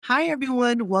Hi,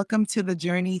 everyone. Welcome to the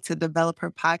Journey to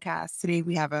Developer podcast. Today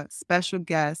we have a special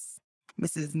guest,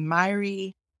 Mrs.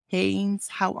 Myri Haynes.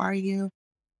 How are you?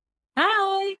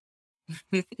 Hi.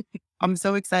 I'm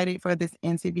so excited for this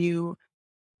interview.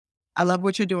 I love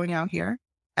what you're doing out here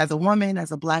as a woman,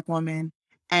 as a Black woman.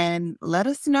 And let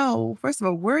us know, first of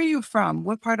all, where are you from?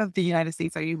 What part of the United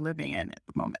States are you living in at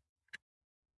the moment?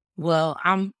 Well,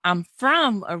 I'm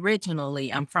from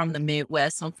the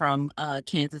Midwest. I'm from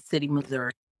Kansas City,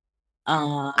 Missouri.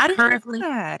 I didn't know Currently,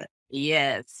 that.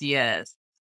 yes.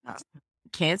 Uh,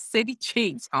 Kansas City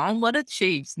Chiefs, home of the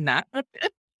Chiefs, not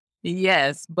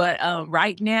yes, but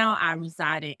right now I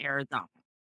reside in Arizona.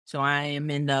 So I am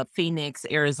in the Phoenix,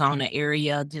 Arizona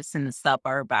area, just in the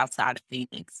suburb outside of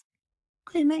Phoenix.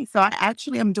 Okay, nice. So I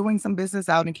actually am doing some business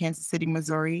out in Kansas City,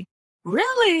 Missouri.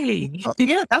 Really? Oh,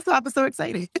 yeah, that's why I was so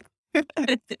excited.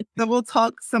 So we'll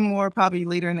talk some more probably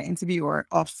later in the interview or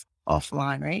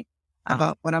offline, right? Oh,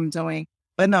 About what I'm doing.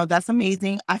 But no, that's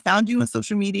amazing. I found you on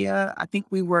social media. I think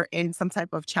we were in some type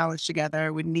of challenge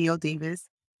together with Neil Davis,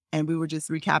 and we were just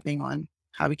recapping on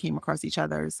how we came across each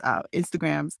other's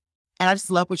Instagrams. And I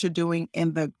just love what you're doing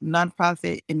in the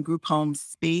nonprofit and group home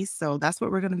space. So that's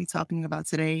what we're going to be talking about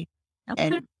today. okay.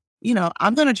 And,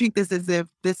 I'm going to treat this as if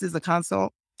this is a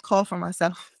consult call for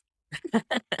myself.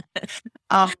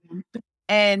 Um,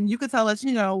 and you could tell us,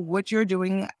 what you're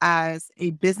doing as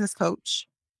a business coach,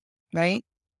 right?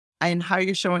 And how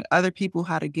you're showing other people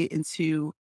how to get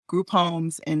into group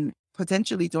homes and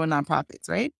potentially doing nonprofits,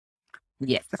 right?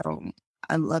 Yes. So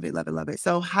I love it, love it, love it.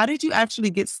 So how did you actually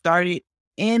get started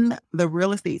in the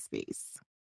real estate space?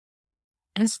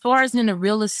 As far as in the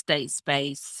real estate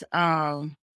space,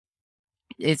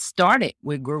 it started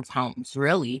with group homes,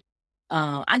 really.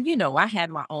 I had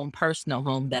my own personal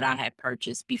home that I had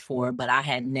purchased before, but I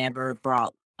had never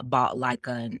bought like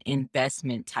an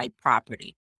investment type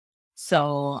property.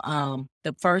 So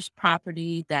the first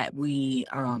property that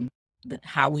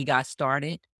how we got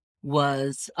started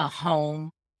was a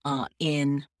home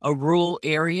in a rural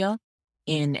area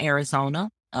in Arizona,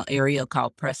 an area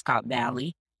called Prescott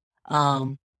Valley.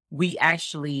 Um, we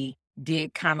actually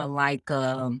did kind of like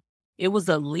it was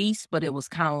a lease, but it was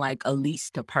kind of like a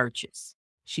lease to purchase.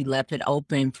 She left it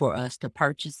open for us to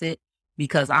purchase it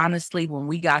because honestly, when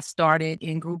we got started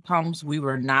in group homes, we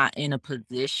were not in a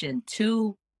position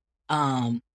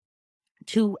um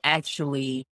to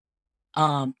actually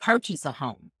purchase a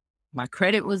home. My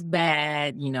credit was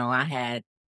bad, I had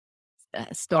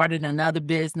started another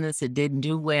business, it didn't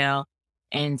do well.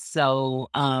 And so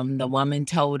the woman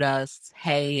told us,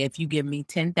 hey, if you give me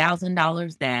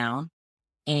 $10,000 down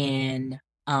and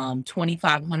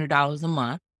 $2,500 a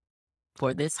month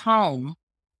for this home,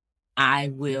 I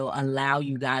will allow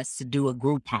you guys to do a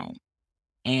group home.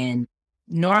 And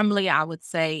normally, I would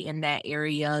say in that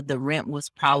area, the rent was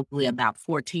probably about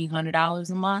 $1,400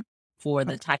 a month for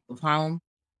the type of home.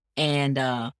 And,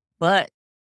 but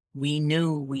we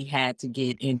knew we had to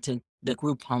get into the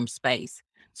group home space.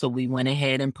 So we went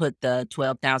ahead and put the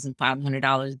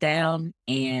 $12,500 down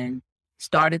and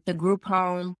started the group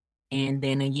home. And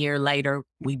then a year later,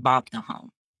 we bought the home.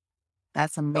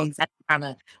 That's So amazing. that's kind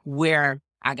of where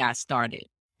I got started.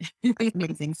 That's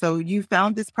amazing. So you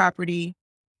found this property,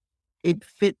 it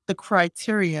fit the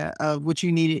criteria of what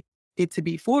you needed it to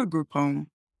be for a group home.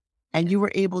 And you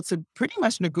were able to pretty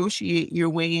much negotiate your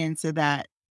way into that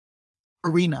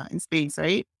arena and space,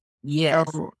 right? Yes.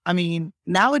 So, I mean,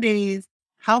 nowadays,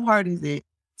 how hard is it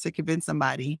to convince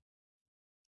somebody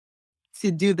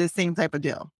to do the same type of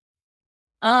deal?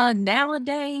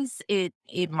 Nowadays it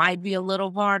might be a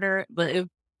little harder, but if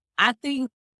I think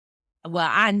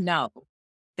I know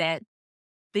that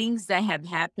things that have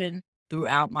happened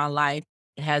throughout my life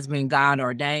has been God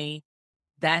ordained.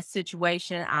 That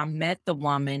situation, I met the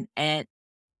woman at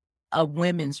a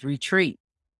women's retreat,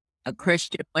 a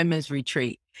Christian women's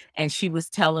retreat, and she was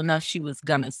telling us she was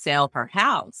gonna sell her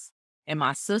house. And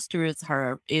my sister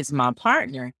is my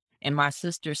partner. And my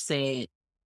sister said,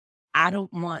 I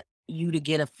don't want you to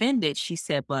get offended. She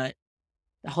said, but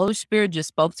the Holy Spirit just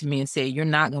spoke to me and said, you're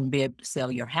not going to be able to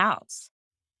sell your house.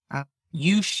 Uh,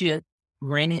 You should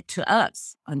rent it to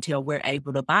us until we're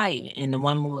able to buy it. And the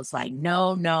woman was like,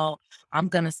 no, no, I'm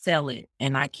going to sell it.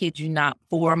 And I kid you not,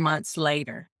 4 months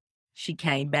later, she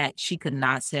came back. She could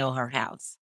not sell her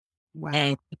house. wow.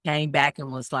 And she came back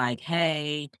and was like,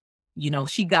 hey,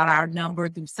 she got our number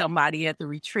through somebody at the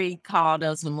retreat, called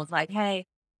us and was like, hey,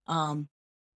 um,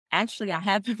 actually, I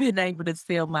haven't been able to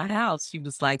sell my house. She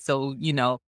was like, so,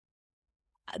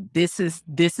 this is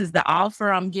the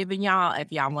offer I'm giving y'all. If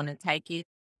y'all want to take it,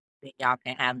 then y'all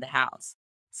can have the house.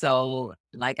 So,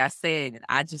 like I said,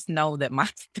 I just know that my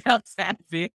steps have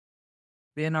been.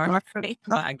 Been our Mark-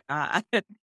 my God.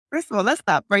 First of all, let's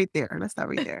stop right there. Let's stop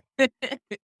right there.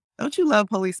 Don't you love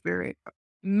Holy Spirit?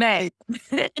 Man.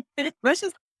 Like, let's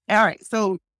just all right.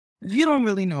 So you don't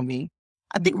really know me.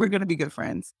 I think we're gonna be good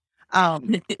friends.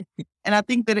 And I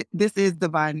think that this is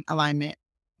divine alignment.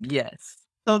 Yes.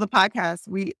 So the podcast,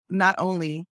 we not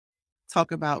only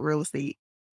talk about real estate,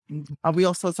 we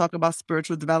also talk about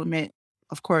spiritual development,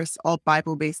 of course, all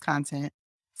Bible-based content.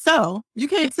 So you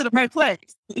came to the right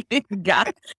place.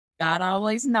 God God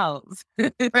always knows.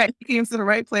 Right. You came to the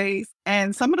right place.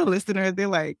 And some of the listeners, they're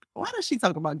like, why does she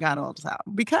talk about God all the time?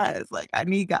 Because like I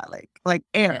need God, like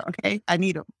air, Yeah. okay? I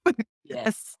need him.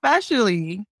 Yes.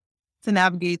 Especially to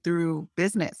navigate through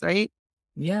business, right?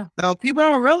 Yeah. So people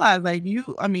don't realize like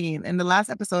in the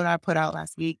last episode I put out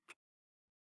last week,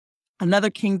 another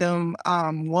kingdom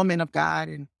woman of God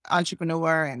and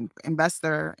entrepreneur and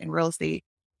investor in real estate,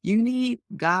 you need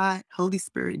God, Holy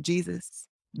Spirit, Jesus,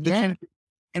 the Yeah. Trinity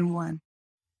in one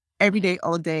every day,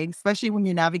 all day, especially when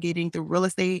you're navigating through real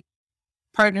estate,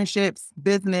 partnerships,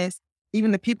 business,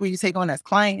 even the people you take on as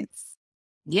clients.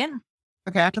 Yeah.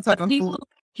 Okay, I can talk But on food.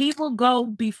 he will go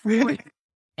before you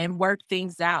and work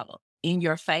things out in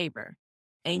your favor.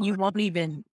 And you won't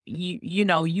even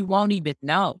you won't even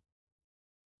know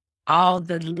all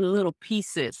the little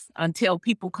pieces until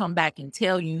people come back and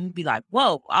tell you and be like,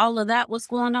 whoa, all of that was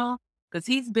going on. Because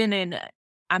he's been in,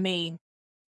 I mean,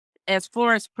 as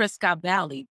far as Prescott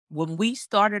Valley, when we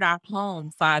started our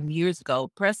home 5 years ago,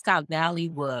 Prescott Valley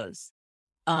was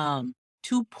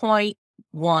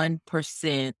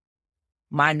 2.1%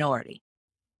 minority.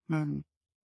 Mhm.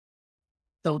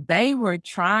 So they were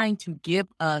trying to give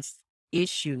us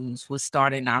issues with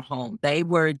starting our home. They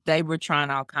were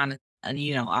trying all kinds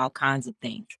of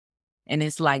things. And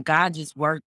it's like God just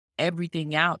worked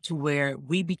everything out to where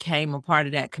we became a part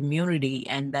of that community,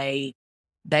 and they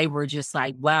were just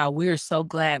like, wow, we're so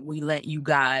glad we let you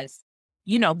guys,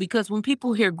 because when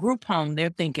people hear group home, they're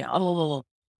thinking, oh,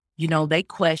 they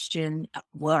question,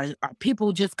 well, are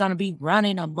people just going to be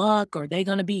running amok, or are they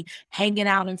going to be hanging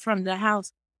out in front of the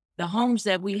house? The homes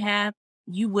that we have,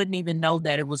 you wouldn't even know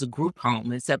that it was a group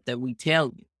home except that we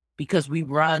tell you, because we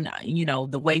run,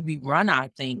 the way we run our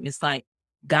thing. It's like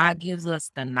God gives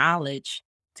us the knowledge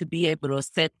to be able to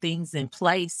set things in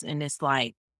place. And it's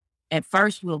like, at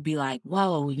first we'll be like,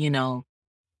 whoa,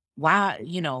 why,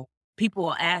 people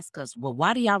will ask us, well,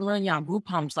 why do y'all run y'all group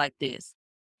homes like this?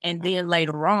 And then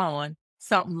later on,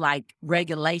 something like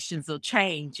regulations will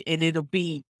change and it'll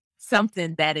be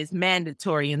something that is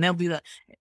mandatory. And they'll be like,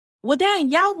 well, dang,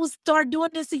 y'all will start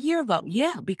doing this a year ago.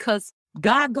 Yeah, because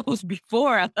God goes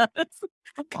before us.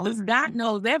 Because God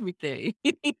knows everything.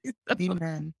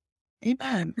 Amen.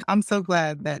 Amen. I'm so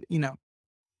glad that,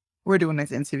 we're doing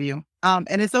this interview. And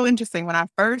it's so interesting. When I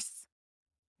first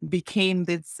became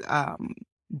this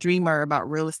dreamer about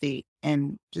real estate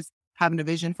and just having a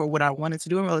vision for what I wanted to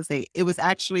do in real estate, it was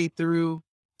actually through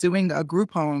doing a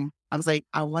group home. I was like,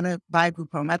 I want to buy a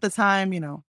group home. At the time, me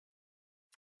and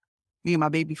my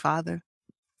baby father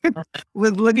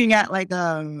was looking at like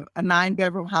a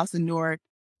 9-bedroom house in Newark.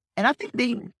 And I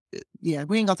think yeah,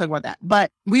 we ain't gonna talk about that.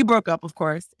 But we broke up, of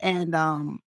course. And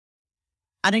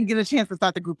I didn't get a chance to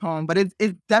start the group home, but it's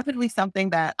definitely something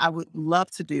that I would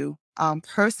love to do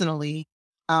personally.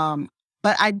 Um,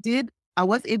 but I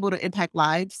was able to impact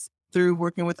lives through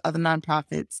working with other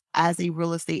nonprofits as a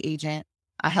real estate agent.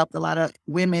 I helped a lot of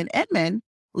women and men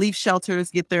leave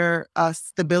shelters, get their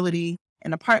stability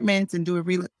in apartments and do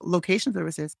relocation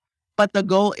services. But the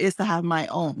goal is to have my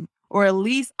own, or at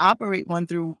least operate one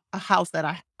through a house that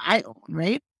I own,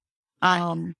 right?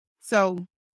 So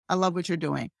I love what you're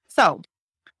doing. So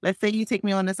let's say you take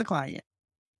me on as a client.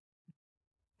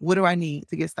 What do I need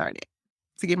to get started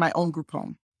to get my own group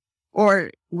home?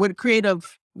 Or what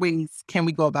creative ways can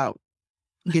we go about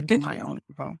getting my own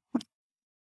group home?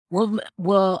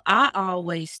 Well, I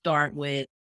always start with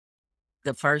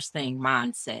the first thing,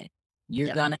 mindset. You're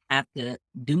Yep. gonna have to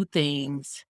do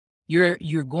things.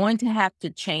 You're going to have to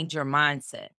change your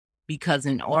mindset, because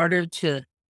in order to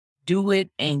do it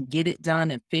and get it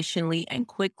done efficiently and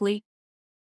quickly,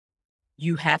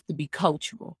 you have to be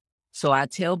coachable. So I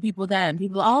tell people that, and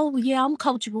people, oh yeah, I'm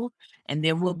coachable. And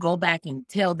then we'll go back and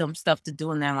tell them stuff to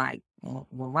do. And they're like, well,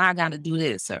 why I gotta do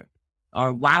this, sir?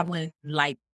 Or why when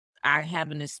like I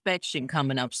have an inspection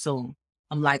coming up soon?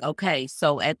 I'm like, okay,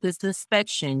 so at this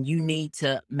inspection, you need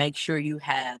to make sure you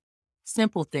have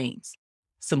simple things,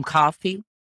 some coffee,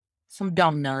 some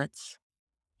donuts,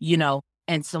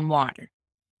 and some water.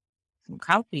 Some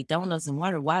coffee, donuts, and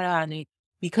water. Why do I need?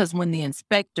 Because when the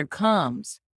inspector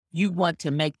comes, you want to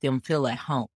make them feel at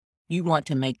home. You want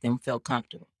to make them feel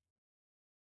comfortable.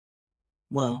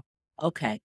 Well,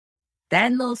 okay,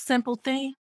 that little simple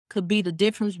thing could be the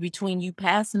difference between you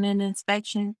passing an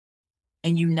inspection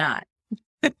and you not.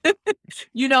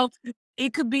 You know,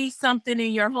 it could be something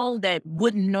in your home that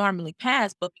wouldn't normally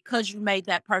pass, but because you made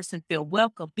that person feel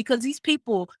welcome, because these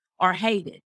people are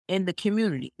hated in the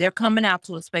community. They're coming out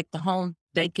to inspect the home.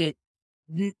 They can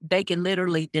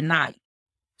literally deny it.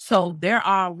 So they're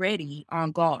already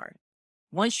on guard.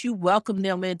 Once you welcome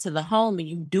them into the home and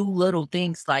you do little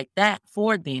things like that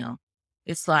for them,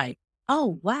 it's like,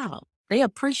 oh, wow, they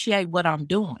appreciate what I'm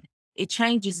doing. It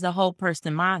changes the whole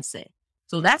person mindset.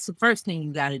 So that's the first thing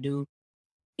you got to do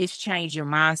is change your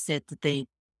mindset to think,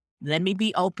 let me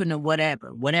be open to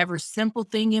whatever simple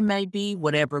thing it may be,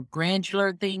 whatever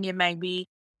granular thing it may be.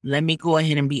 Let me go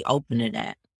ahead and be open to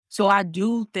that. So I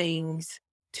do things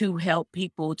to help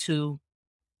people to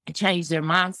change their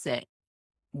mindset.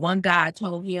 One guy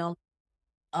told him,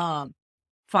 um,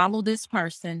 follow this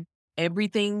person,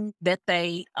 everything that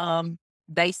they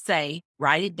say,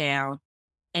 write it down,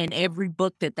 and every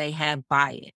book that they have,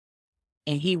 buy it.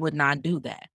 And he would not do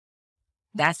that.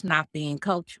 That's not being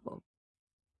coachable.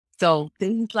 So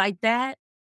things like that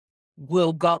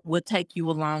will take you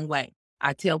a long way.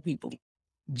 I tell people,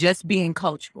 just being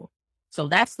coachable. So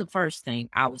that's the first thing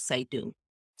I would say do.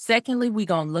 Secondly, we're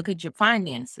gonna look at your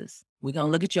finances. We're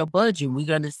gonna look at your budget. We're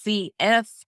gonna see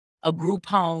if a group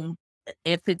home,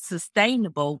 if it's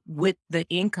sustainable with the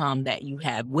income that you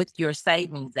have, with your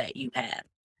savings that you have.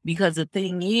 Because the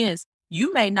thing is,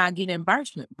 you may not get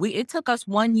reimbursement. It took us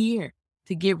 1 year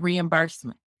to get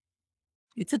reimbursement.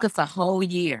 It took us a whole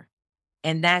year.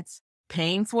 And that's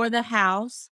paying for the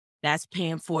house. That's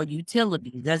paying for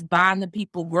utilities. That's buying the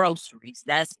people groceries.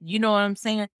 That's, you know what I'm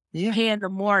saying? Yeah. Paying the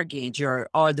mortgage or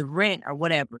the rent or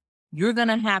whatever. You're going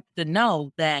to have to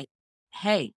know that,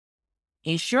 hey,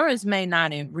 insurance may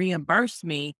not reimburse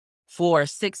me for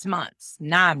 6 months,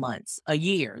 9 months, a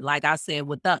year, like I said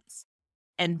with us.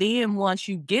 And then once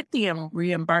you get the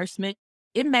reimbursement,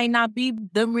 it may not be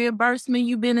the reimbursement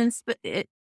you've been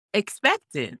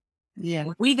expecting. Yeah.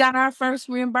 When we got our first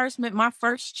reimbursement, my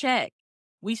first check,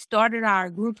 we started our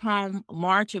group home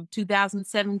March of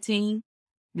 2017.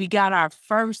 We got our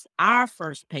first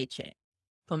paycheck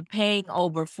from paying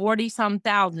over 40 some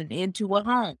thousand into a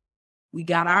home. We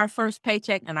got our first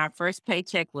paycheck, and our first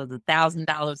paycheck was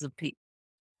 $1,000 a piece.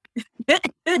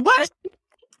 What?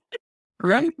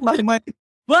 Right? Like,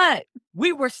 But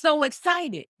we were so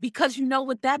excited because you know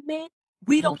what that meant?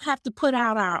 We don't have to put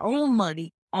out our own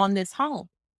money on this home.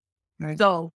 right.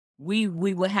 So we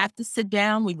would have to sit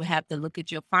down. We would have to look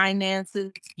at your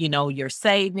finances, your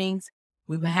savings.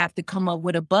 We would have to come up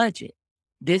with a budget.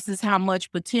 This is how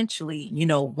much potentially,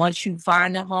 once you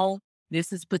find a home,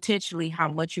 this is potentially how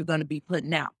much you're going to be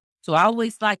putting out. So I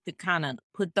always like to kind of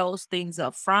put those things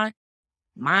up front,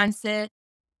 mindset,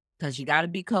 because you got to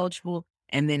be coachable,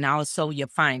 and then also your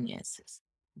finances.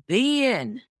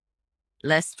 Then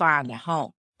let's find a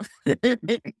home.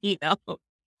 you know.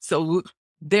 So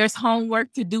there's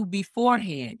homework to do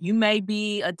beforehand. You may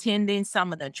be attending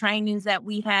some of the trainings that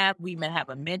we have. We may have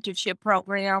a mentorship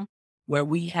program where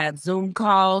we have Zoom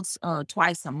calls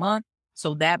twice a month.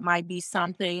 So that might be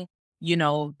something,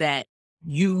 that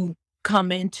you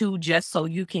come into just so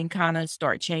you can kind of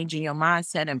start changing your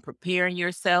mindset and preparing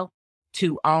yourself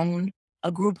to own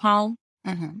a group home.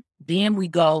 Mm-hmm. Then we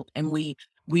go and we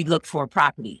look for a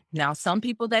property. Now, some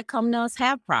people that come to us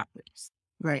have properties.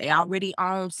 Right. They already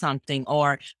own something,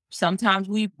 or sometimes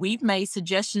we've made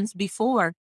suggestions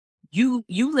before. You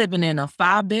living in a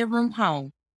 5-bedroom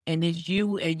home, and it's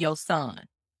you and your son.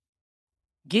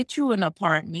 Get you an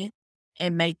apartment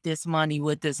and make this money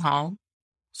with this home.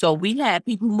 So we had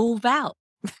people move out.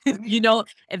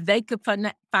 If they could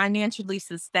financially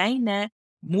sustain that,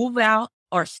 move out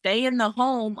or stay in the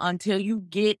home until you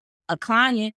get a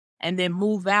client, and then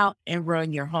move out and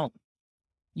run your home.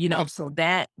 So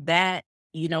that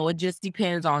it just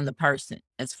depends on the person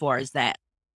as far as that.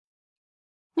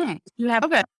 You have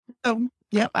Okay. So,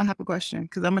 yep, I have a question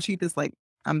because I'm gonna treat this like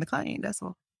I'm the client. That's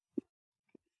all.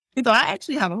 So I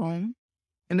actually have a home,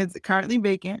 and it's currently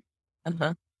vacant.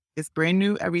 uh-huh. It's brand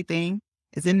new. Everything.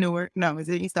 It's in Newark. No, it's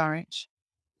in East Orange,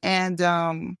 and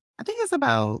I think it's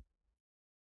about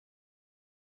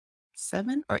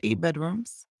 7 or 8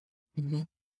 bedrooms. Mhm.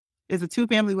 It's a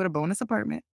 2-family with a bonus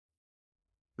apartment,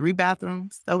 3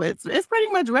 bathrooms. So it's pretty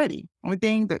much ready. Only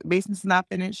thing, the basement's not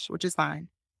finished, which is fine.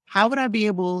 How would I be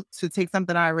able to take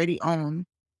something I already own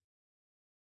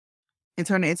and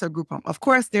turn it into a group home? Of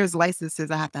course, there's licenses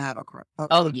I have to have.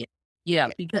 Oh yeah. Yeah,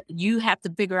 because you have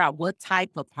to figure out what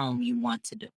type of home you want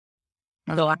to do.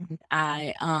 So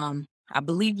I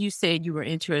believe you said you were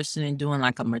interested in doing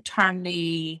like a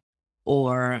maternity.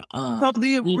 or So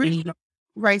the meeting. original,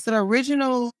 right? So the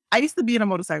original, I used to be in a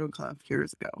motorcycle club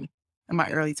years ago in my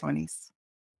early 20s.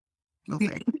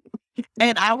 Okay.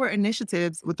 And our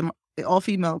initiatives with the all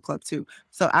female club too.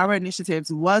 So our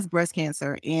initiatives was breast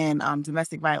cancer and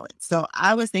domestic violence. So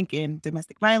I was thinking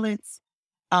domestic violence,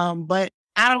 but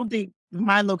I don't think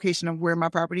my location of where my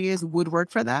property is would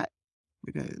work for that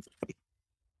because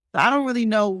I don't really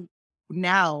know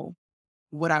now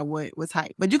what I would what's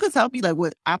hype. But you could tell me like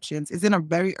what options. It's in a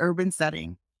very urban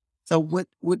setting. So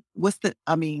what's the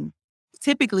I mean,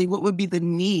 typically what would be the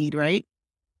need, right?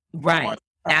 For Right.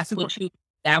 That's super what you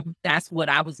that's what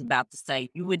I was about to say.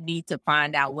 You would need to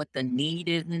find out what the need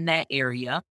is in that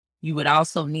area. You would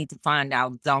also need to find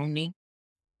out zoning.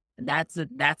 That's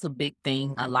a big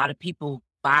thing. A lot of people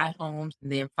buy homes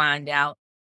and then find out,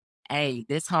 hey,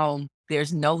 this home,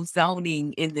 there's no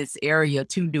zoning in this area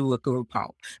to do a group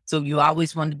home. So you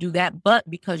always want to do that. But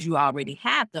because you already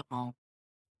have the home,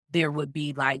 there would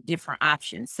be like different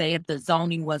options. Say if the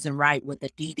zoning wasn't right with a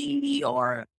DD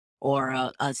or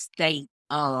a state,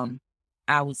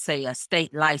 I would say a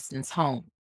state licensed home,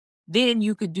 then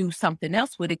you could do something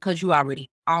else with it because you already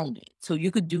own it. So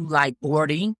you could do like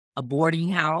a boarding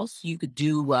house. You could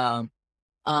do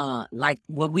like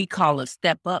what we call a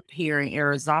step up here in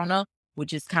Arizona,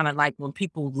 which is kind of like when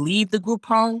people leave the group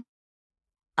home,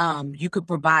 you could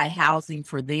provide housing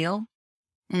for them.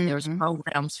 There's Mhm.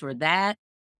 programs for that.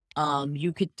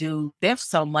 You could do there's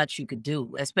so much you could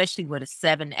do, especially with a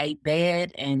 7, 8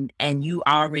 bed and you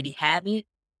already have it.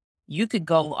 You could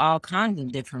go all kinds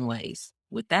of different ways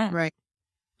with that. Right.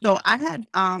 So I had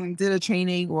did a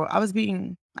training or I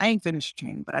ain't finished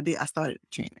training, but I started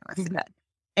training. I said that.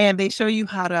 And they show you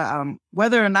how to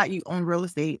whether or not you own real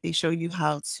estate, they show you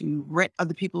how to rent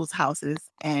other people's houses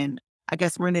and I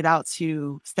guess rent it out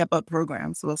to step up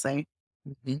programs, we'll say.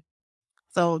 Mhm.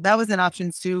 So that was an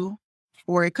option too.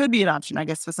 Or it could be an option, I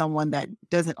guess, for someone that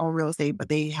doesn't own real estate, but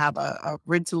they have a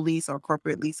rental lease or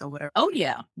corporate lease or whatever. Oh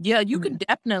yeah. Yeah, you Mhm. could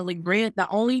definitely rent. The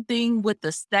only thing with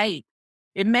the state,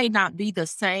 it may not be the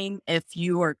same if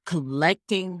you are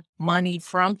collecting money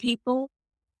from people.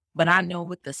 But I know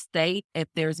with the state, if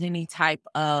there's any type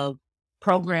of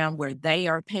program where they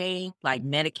are paying, like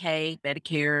Medicaid,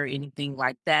 Medicare, anything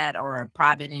like that, or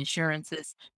private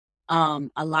insurances,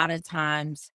 a lot of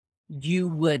times you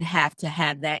would have to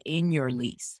have that in your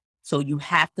lease. So you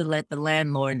have to let the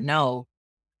landlord know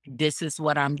this is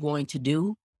what I'm going to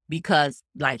do. Because,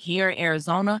 like here in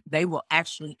Arizona, they will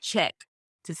actually check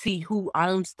to see who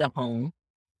owns the home,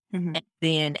 Mhm. and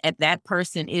then if that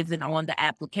person isn't on the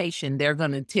application, they're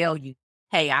gonna tell you,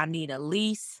 "Hey, I need a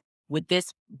lease with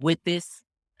this.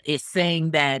 It's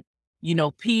saying that,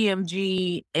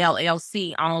 PMG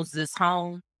LLC owns this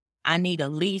home. I need a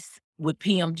lease with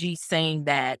PMG saying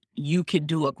that you can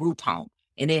do a group home."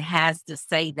 And it has to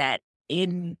say that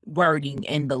in wording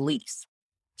in the lease.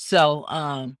 So,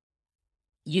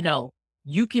 you know,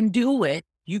 you can do it.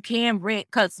 You can rent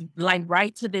because, like,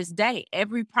 right to this day,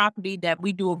 every property that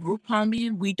we do a group home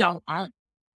in, we don't own.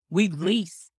 We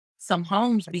lease some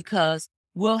homes because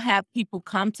we'll have people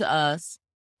come to us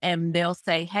and they'll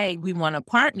say, "Hey, we want to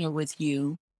partner with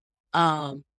you.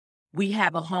 Um, we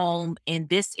have a home in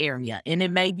this area, and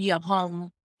it may be a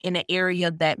home in an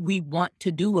area that we want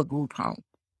to do a group home."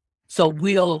 So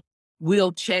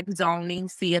we'll check zoning,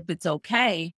 see if it's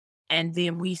okay, and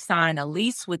then we sign a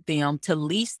lease with them to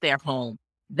lease their home.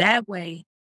 That way,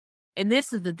 and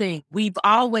this is the thing, we've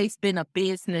always been a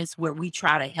business where we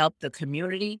try to help the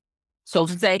community. So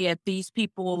Mhm. say if these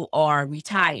people are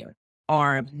retired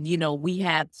or, we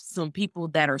have some people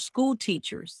that are school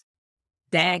teachers,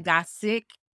 dad got sick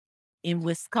in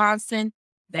Wisconsin,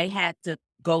 they had to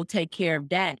go take care of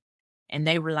that. And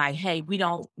they were like, "Hey, we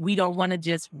don't want to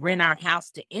just rent our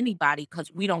house to anybody because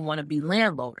we don't want to be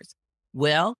landlords."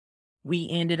 Well, we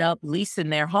ended up leasing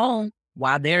their home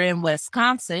while they're in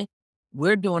Wisconsin.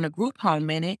 We're doing a group home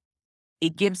in it.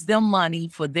 It gives them money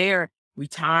for their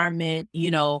retirement,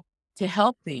 to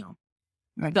help them.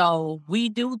 Right. So we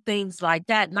do things like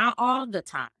that, not all the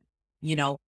time,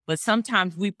 but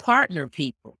sometimes we partner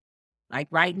people. Like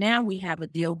right now, we have a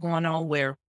deal going on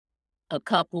where a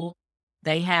couple,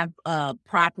 they have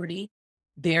property,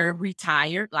 they're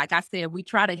retired. Like I said, we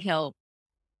try to help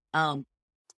um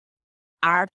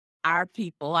our our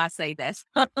people. I say that's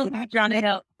trying to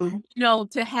help,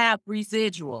 Mhm. to have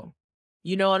residual.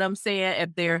 You know what I'm saying?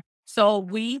 If they're so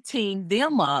we teamed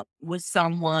them up with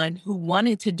someone who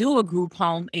wanted to do a group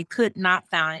home and could not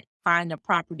find a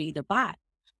property to buy.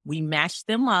 We matched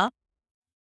them up,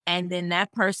 and then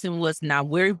that person was now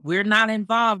we're not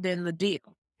involved in the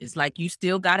deal. It's like you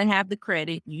still got to have the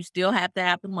credit, you still have to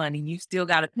have the money, you still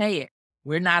got to pay it.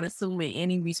 We're not assuming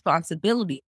any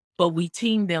responsibility, but we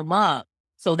team them up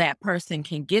so that person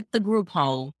can get the group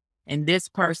home and this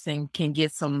person can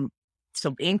get some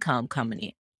income coming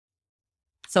in.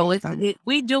 So So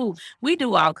we do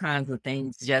all kinds of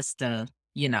things just to,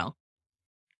 you know,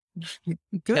 help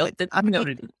good. the I mean,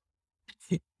 community.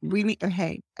 we need,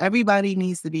 hey, everybody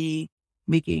needs to be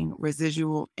making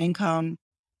residual income.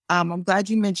 I'm glad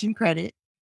you mentioned credit.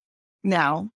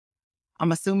 Now,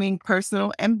 I'm assuming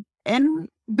personal and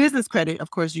business credit,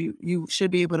 of course, you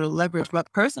should be able to leverage,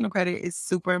 but personal credit is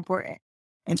super important.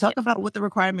 And Yeah. talk about what the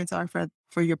requirements are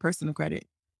for your personal credit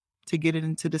to get it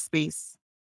into the space.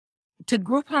 To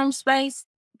group home space,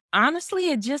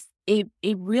 honestly,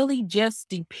 it really just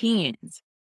depends.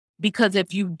 Because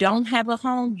if you don't have a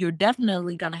home, you're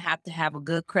definitely going to have a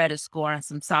good credit score and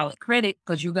some solid credit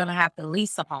because you're going to have to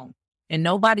lease a home. And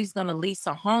nobody's going to lease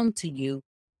a home to you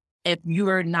if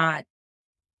you're not,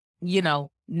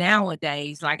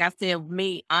 nowadays, like I said,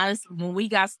 me, honestly, when we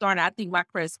got started, I think my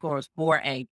credit score was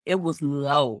 4A. It was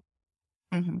low,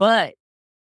 Mhm. but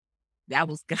that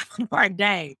was God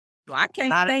ordained. So I can't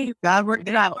Got it. say God worked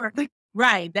it out. never,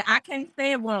 right. That I can't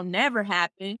say it will never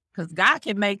happen because God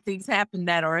can make things happen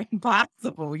that are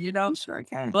impossible, I'm sure I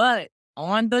can. But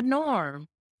on the norm,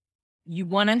 you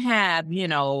wanna have,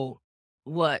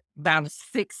 what, about a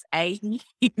 680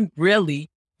 really,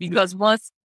 because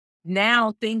once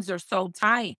now things are so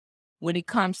tight when it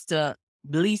comes to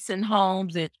leasing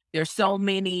homes and there's so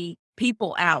many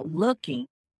people out looking,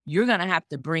 you're gonna have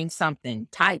to bring something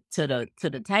tight to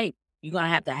the tape. You're gonna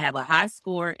have to have a high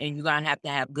score and you're gonna have to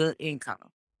have good income.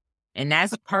 And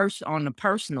that's on the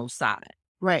personal side.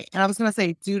 Right. And I was gonna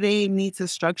say, do they need to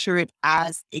structure it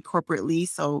as a corporate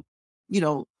lease? So,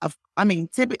 I mean,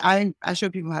 typically, I show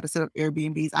people how to set up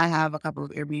Airbnbs. I have a couple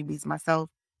of Airbnbs myself.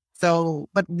 So,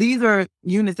 but these are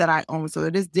units that I own, so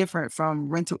it is different from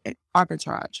rental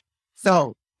arbitrage.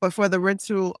 So, but for the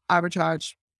rental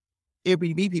arbitrage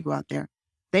Airbnb people out there,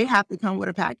 they have to come with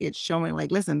a package showing,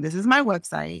 like, listen, this is my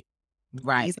website.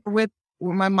 Right. These are what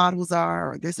my models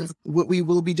are. Or this is what we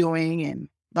will be doing, and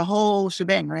the whole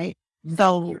shebang, right?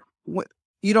 So, what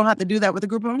you don't have to do that with a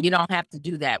group home? You don't have to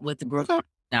do that with the group. Okay.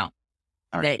 No.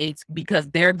 All right. That it's because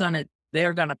they're gonna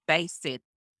base it.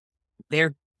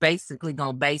 They're basically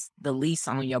gonna base the lease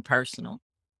on your personal.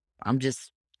 I'm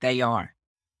just they are.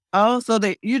 Oh, so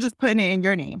you're just putting it in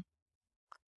your name,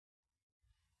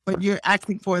 but you're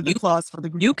asking for the You clause for the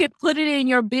group. you could put it in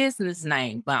your business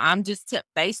name, but I'm just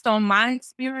based on my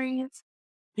experience,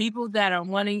 people that are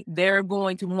wanting they're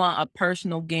going to want a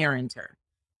personal guarantor.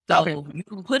 So Okay. you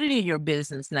can put it in your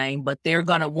business name, but they're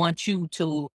gonna want you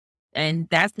to, and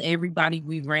that's everybody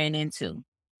we ran into.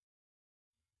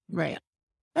 Right.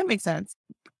 That makes sense.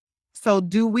 So,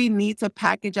 do we need to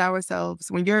package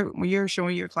ourselves when you're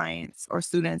showing your clients or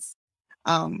students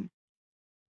um,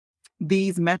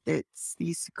 these methods,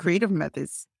 these creative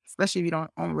methods, especially if you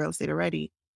don't own real estate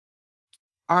already,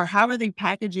 or how are they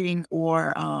packaging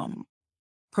or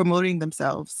promoting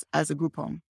themselves as a group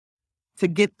home to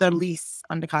get the lease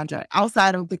under contract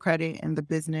outside of the credit and the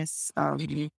business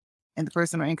and the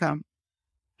personal income?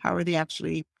 How are they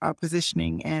actually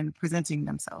positioning and presenting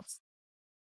themselves?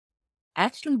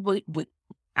 Actually,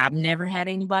 I've never had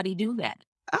anybody do that.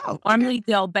 Oh, okay. Normally,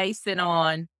 they'll base it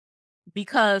on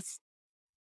because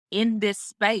in this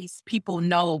space, people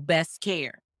know Best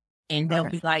Care. And they'll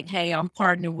Okay. be like, hey, I'm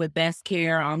partnered with Best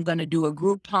Care. I'm going to do a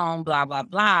group home, blah, blah,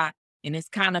 blah. And it's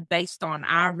kind of based on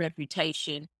our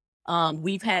reputation.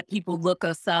 We've had people look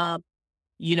us up,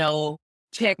 you know,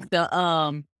 check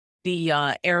the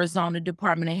Arizona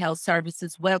Department of Health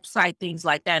Services website, things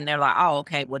like that. And they're like, oh,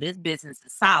 okay, well, this business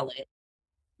is solid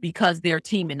because they're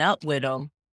teaming up with them.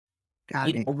 Got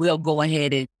it. We'll go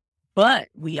ahead but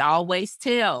we always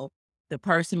tell the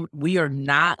person we are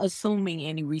not assuming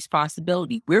any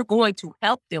responsibility. We're going to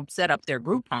help them set up their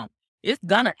group home. It's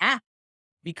gonna happen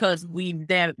because we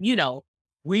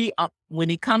when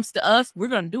it comes to us, we're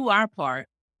gonna do our part,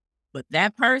 but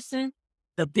that person,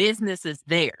 the business is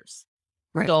theirs.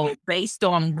 Right. So based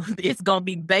on it's gonna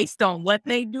be based on what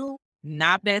they do,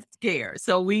 not Best Care.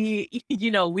 So we,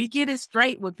 we get it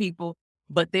straight with people,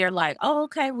 but they're like, "Oh,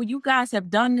 okay, well, you guys have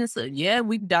done this." Yeah,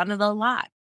 we've done it a lot,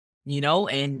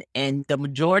 and the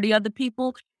majority of the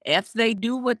people, if they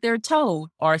do what they're told,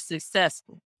 are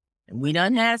successful. And we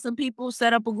done had some people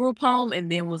set up a group home and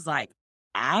then was like,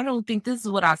 I don't think this is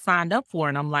what I signed up for.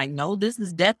 And I'm like, no, this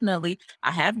is definitely,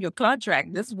 I have your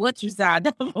contract. This is what you signed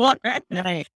up for.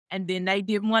 Right. And then they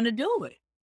didn't want to do it,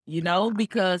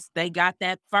 because they got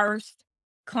that first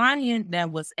client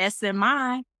that was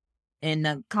SMI and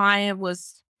the client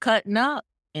was cutting up.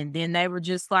 And then they were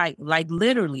just like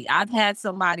literally, I've had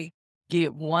somebody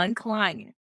get one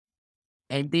client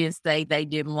and then say they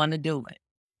didn't want to do it.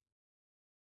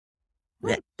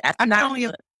 That's I not only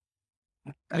have,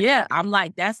 good. Yeah, I'm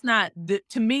like, that's not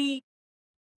to me.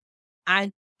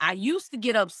 I I used to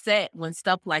get upset when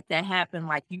stuff like that happened.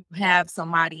 Like you have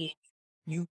somebody,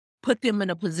 you put them in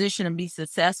a position to be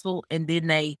successful, and then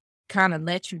they kind of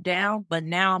let you down. But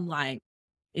now I'm like,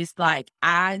 it's like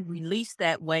I release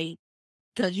that weight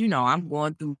because I'm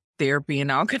going through therapy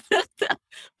and all kind of stuff.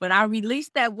 But I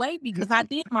released that weight because I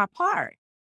did my part.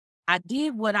 I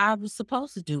did what I was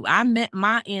supposed to do. I met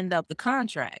my end of the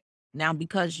contract. Now,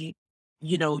 because you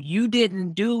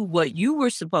didn't do what you were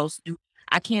supposed to do,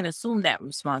 I can't assume that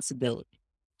responsibility.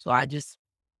 So I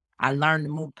learned to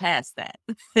move past that.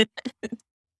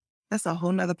 that's a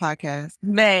whole nother podcast.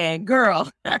 Man, girl.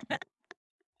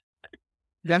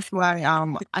 That's why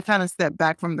I kind of stepped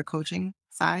back from the coaching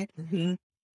side. Mhm.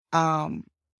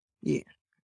 Yeah.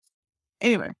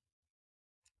 Anyway,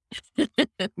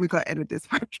 we gotta edit this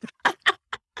part.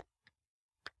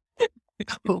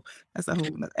 Oh, that's a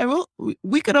whole nother. And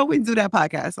we could always do that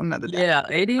podcast another day. Yeah,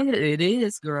 it is. It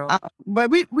is, girl. But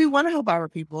we want to help our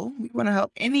people. We want to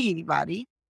help anybody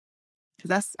because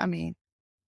that's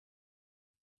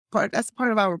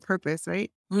part of our purpose,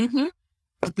 right? Mm-hmm.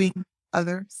 Helping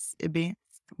others advance,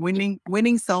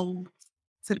 winning souls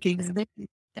to the kingdom,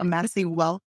 amassing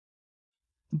wealth.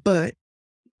 But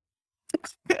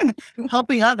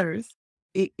helping others,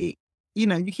 you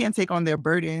can't take on their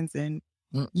burdens, and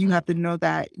you have to know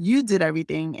that you did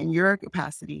everything in your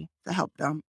capacity to help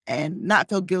them and not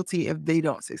feel guilty if they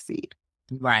don't succeed.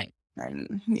 Right.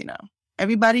 And,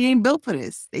 everybody ain't built for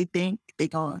this. They think they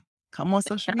gonna come on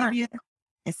social media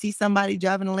and see somebody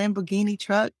driving a Lamborghini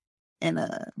truck and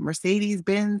a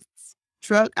Mercedes-Benz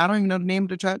truck. I don't even know the name of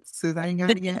the truck because I ain't got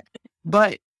it yet.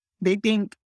 But they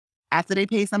think after they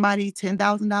pay somebody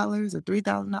 $10,000 or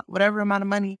 $3,000, whatever amount of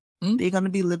money, they're going to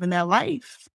be living their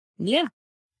life. Yeah.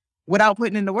 Without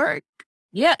putting in the work.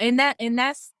 Yeah, and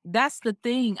that's the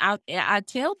thing. I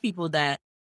tell people that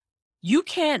you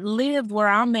can't live where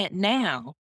I'm at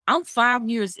now. I'm 5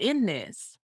 years in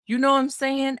this. You know what I'm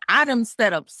saying? I done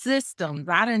set up systems.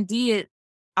 I done did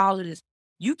all of this.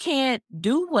 You can't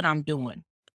do what I'm doing.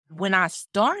 When I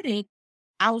started,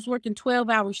 I was working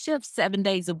 12-hour shifts 7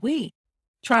 days a week,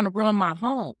 trying to run my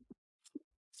home.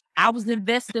 I was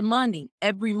investing money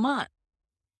every month.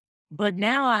 But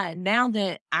now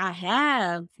that I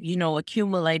have,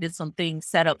 accumulated some things,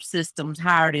 set up systems,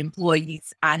 hired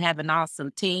employees, I have an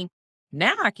awesome team.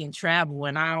 Now I can travel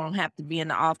and I don't have to be in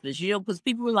the office, because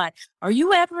people were like, are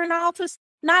you ever in the office?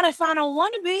 Not if I don't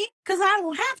want to be, because I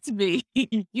don't have to be,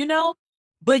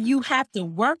 but you have to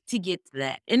work to get to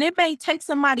that. And it may take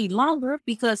somebody longer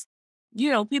because,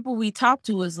 people we talk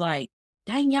to is like,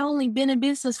 dang, y'all only been in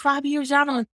business 5 years. Y'all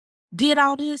done did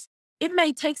all this. It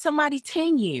may take somebody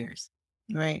 10 years.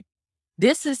 Right.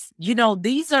 This is,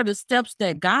 these are the steps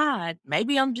that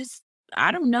maybe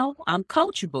I don't know, I'm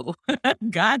coachable.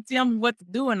 God tell me what to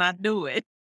do and I do it.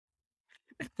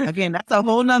 Again, that's a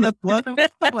whole nother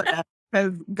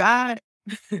because God,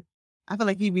 I feel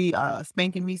like he be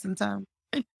spanking me sometimes.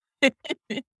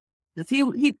 Because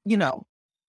he,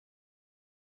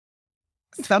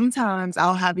 sometimes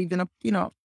I'll have even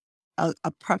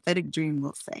a prophetic dream,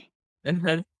 we'll say.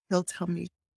 He'll tell me,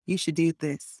 you should do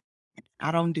this. And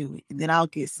I don't do it. And then I'll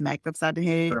get smacked upside the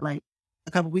head like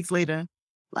a couple weeks later.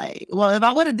 Like, well, if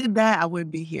I would have did that, I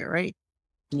wouldn't be here, right?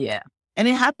 Yeah. And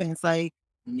it happens like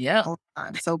Yeah. all the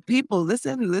time. So people,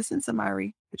 listen to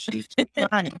Mari. She's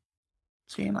lying.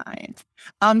 She ain't lying.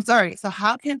 Sorry. So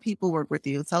how can people work with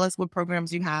you? Tell us what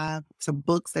programs you have, some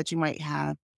books that you might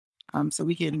have, so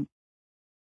we can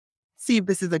see if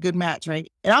this is a good match,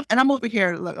 right? And I'm over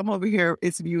here. Look, I'm over here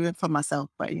interviewing for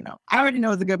myself, but I already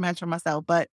know it's a good match for myself.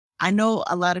 But I know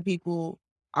a lot of people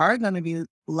are going to be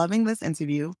loving this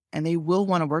interview, and they will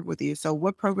want to work with you. So,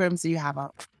 what programs do you have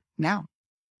out now?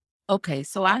 Okay,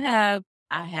 so I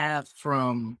have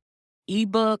from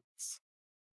ebooks.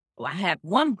 Well, I have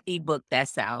one ebook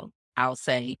that's out. I'll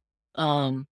say,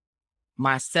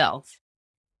 myself.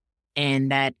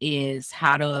 And that is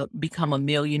how to become a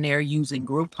millionaire using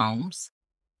group homes.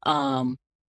 And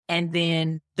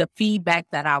then the feedback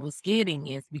that I was getting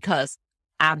is because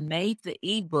I made the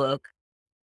ebook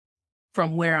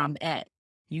from where I'm at.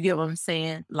 You get what I'm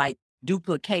saying? Like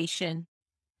duplication,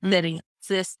 setting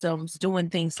systems, doing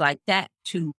things like that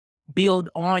to build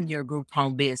on your group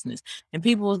home business. And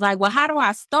people was like, well, how do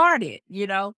I start it?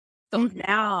 So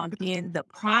now I'm in the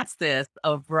process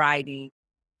of writing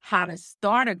how to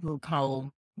start a group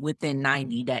home within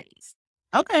 90 days.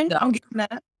 Okay, So, I'm getting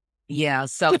that. yeah.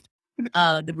 So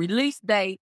the release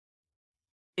date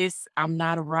I'm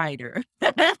not a writer.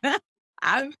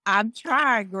 I'm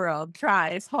trying, girl. I'm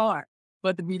trying. It's hard.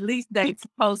 But the release date's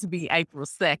supposed to be April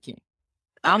 2nd.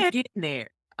 I'm Okay. getting there.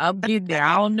 I'm getting there.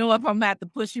 I don't know if I'm gonna have to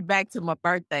push it back to my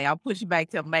birthday. I'll push it back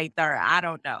till May 3rd. I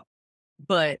don't know.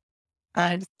 But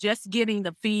I just getting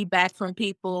the feedback from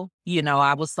people,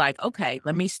 I was like, okay,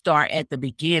 let me start at the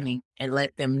beginning and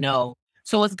let them know.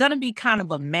 So it's gonna be kind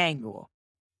of a manual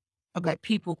okay. where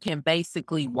people can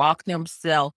basically walk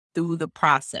themselves through the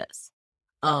process.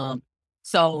 Um,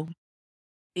 so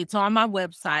it's on my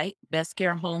website,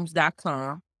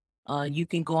 bestcarehomes.com. You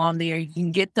can go on there. You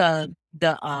can get the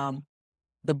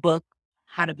book,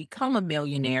 How to Become a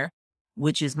Millionaire,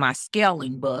 which is my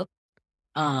scaling book.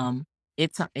 Um,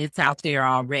 it's out there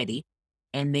already.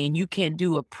 And then you can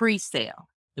do a pre-sale.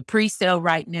 The pre-sale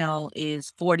right now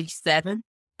is 47.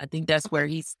 I think that's where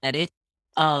he said it.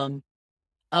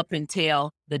 Up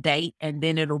until the date, and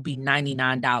then it'll be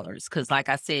 $99. Cause like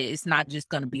I said, it's not just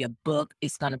gonna be a book,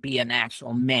 it's gonna be an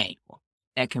actual manual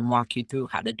that can walk you through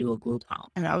how to do a group home.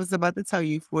 And I was about to tell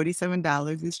you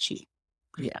 $47 is cheap.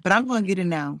 Yeah. But I'm gonna get it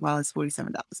now while it's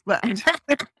 $47. But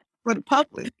for the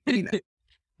public,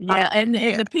 Yeah, and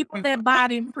yeah. the people that buy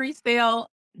it in pre-sale,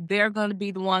 they're gonna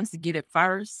be the ones to get it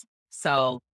first.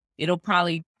 So it'll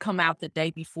probably come out the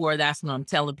day before. That's what I'm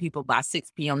telling people, by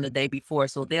 6 p.m. the day before.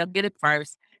 So they'll get it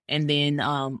first, and then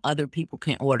other people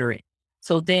can order it.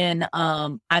 So then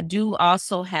I do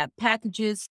also have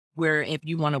packages where if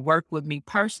you want to work with me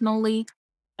personally,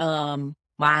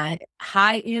 my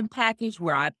high-end package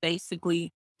where I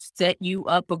basically set you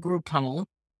up a group home,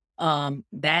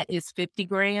 that is 50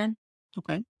 grand.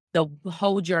 Okay. The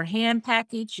hold your hand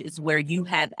package is where you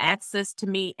have access to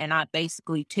me and I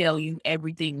basically tell you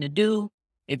everything to do.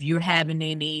 If you're having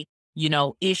any,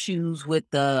 issues with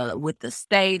the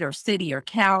state or city or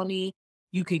county,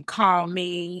 you can call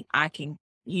me. I can,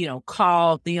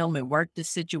 call them and work the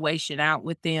situation out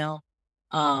with them.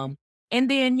 Um, and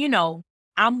then,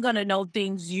 I'm gonna know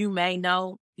things you may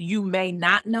know, you may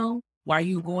not know while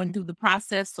you're going through the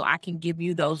process. So I can give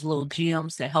you those little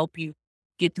gems to help you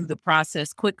get through the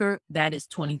process quicker. That is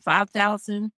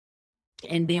 25,000.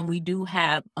 And then we do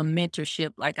have a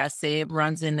mentorship, like I said,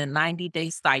 runs in a 90-day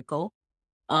cycle.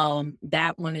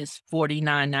 That one is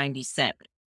 49.97.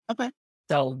 Okay.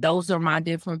 So those are my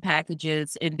different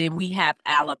packages. And then we have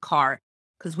a la carte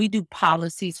because we do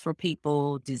policies for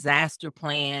people, disaster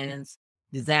plans,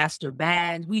 disaster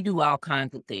bags. We do all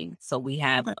kinds of things. So we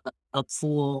have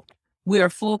Okay. we're a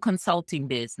full consulting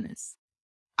business.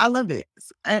 I love it.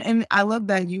 And I love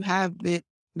that you have the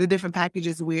different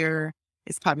packages where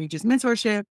it's probably just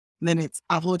mentorship, then it's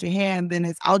I'll hold your hand, then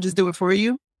it's I'll just do it for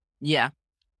you. Yeah.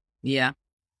 Yeah.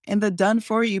 And the done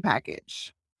for you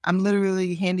package, I'm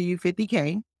literally handing you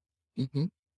 50K. hmm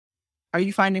Are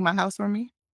you finding my house for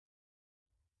me?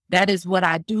 That is what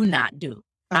I do not do.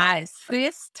 Okay. I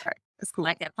assist. That's cool.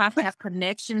 Like if I have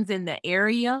connections in the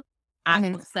area, I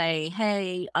Mhm. will say,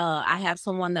 hey, I have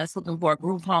someone that's looking for a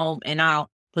group home and I'll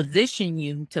position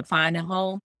you to find a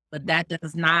home. But that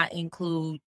does not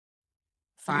include You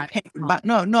finding pay, a home. but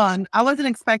no, I wasn't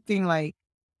expecting like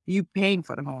you paying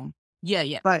for the home. Yeah,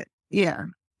 yeah. But yeah,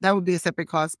 that would be a separate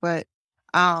cost. But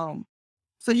um,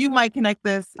 so you might connect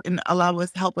us and allow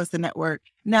us help us to network.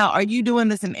 Now, are you doing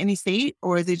this in any state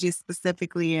or is it just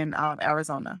specifically in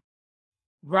Arizona?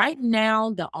 Right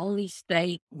now, the only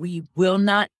state we will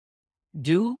not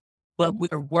do, but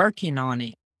we're working on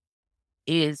it,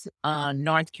 is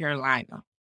North Carolina.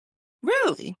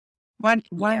 Really? Why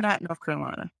Yeah. not North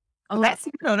Carolina? Oh, That's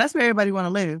where everybody want to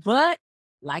live. but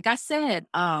like I said,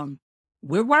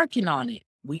 we're working on it.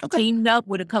 We Okay. teamed up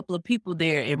with a couple of people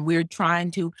there and we're trying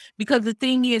to, because the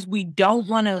thing is we don't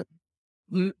want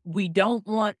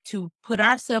to put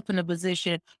ourselves in a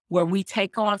position where we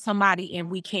take on somebody and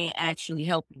we can't actually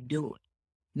help you do it.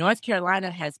 North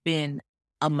Carolina has been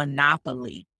a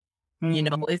monopoly.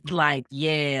 Mhm. It's like,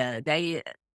 yeah,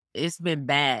 it's been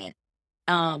bad.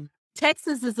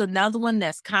 Texas is another one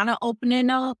that's kind of opening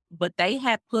up, but they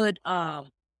had put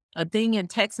a thing in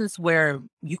Texas where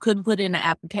you couldn't put in an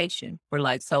application for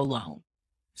like so long.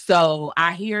 So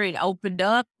I hear it opened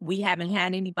up. We haven't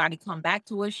had anybody come back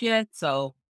to us yet.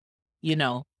 So, you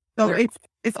know, So we're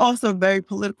it's also very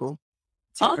political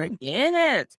too, oh right?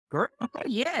 yes, girl, Okay.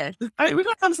 yes. All right, we're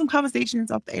gonna have some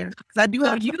conversations off the air because I do So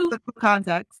have some political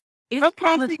contacts. it's From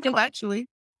politics, people, actually.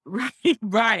 right,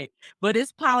 right. But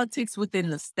it's politics within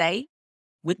the state,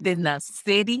 within the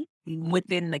city,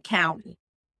 within the county.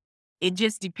 It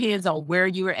just depends on where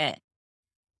you're at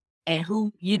and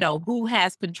who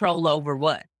has control over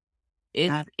what.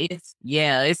 Got it. It's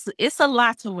yeah, it's a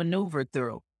lot to maneuver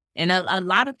through. And a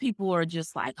lot of people are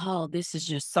just like, "Oh, this is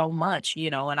just so much,"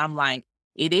 and I'm like,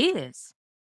 "It is."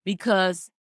 Because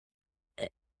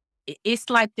it's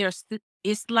like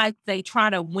it's like they try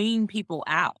to wean people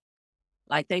out.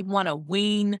 Like they want to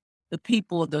wean the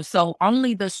people, so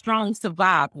only the strong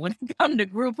survive when it comes to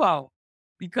group home.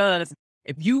 Because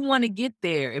if you want to get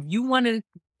there, if you want to,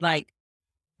 like,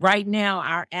 right now,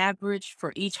 our average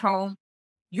for each home,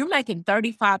 you're making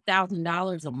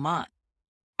 $35,000 a month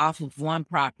off of one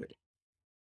property.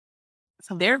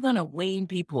 So they're gonna wean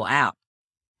people out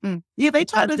Yeah, they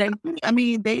tried because to they stop me. I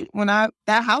mean,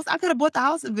 that house, I could have bought the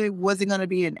house if it wasn't gonna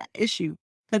be an issue.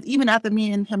 Because even after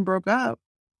me and him broke up,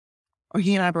 or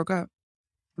he and I broke up,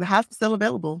 the house was still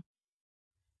available.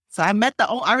 So I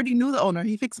already knew the owner.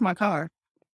 He fixed my car.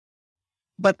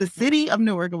 But the city of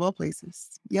Newark, of all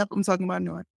places, yep, I'm talking about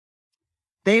Newark.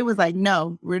 They was like,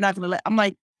 no, we're not gonna let. I'm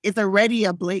like, it's already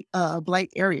a blight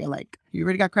area. Like, you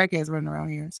already got crackheads running around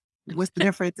here. What's the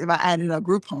difference if I added a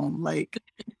group home? Like,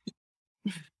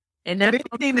 and if that's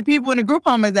anything, the people in the group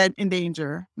home is in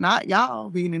danger, not y'all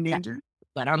being in danger.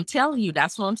 but I'm telling you,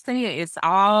 that's what I'm saying. It's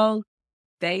all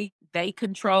they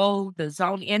control the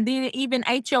zone, and then even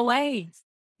HOAs.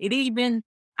 It even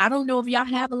I don't know if y'all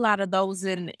have a lot of those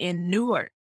in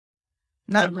Newark,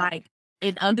 Not but like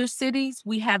in other cities,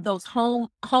 we have those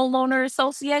homeowner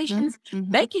associations.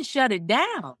 Mhm. They can shut it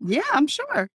down. Yeah, I'm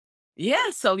sure. Yeah,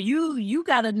 so you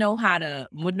got to know how to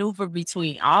maneuver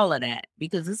between all of that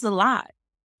because it's a lot.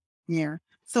 Yeah.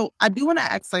 So I do want to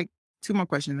ask like two more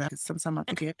questions because sometimes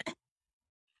I forget.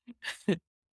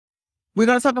 We're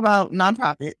going to talk about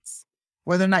nonprofits,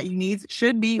 whether or not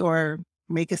should be, or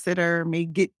may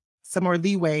get some more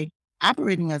leeway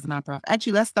operating as a nonprofit.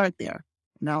 Actually, let's start there.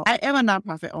 No, I am a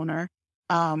nonprofit owner.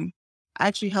 I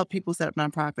actually help people set up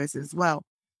nonprofits as well.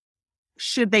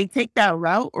 Should they take that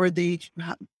route, or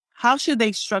how should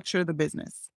they structure the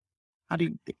business? How do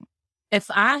you think? If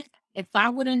I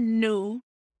would have knew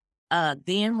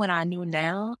then when I knew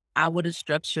now, I would have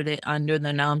structured it under the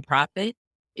nonprofit.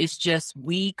 It's just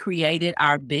we created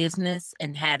our business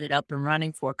and had it up and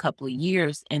running for a couple of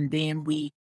years, and then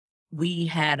we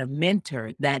had a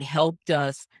mentor that helped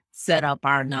us set up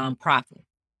our nonprofit.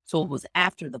 So it was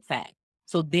after the fact.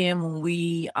 So then when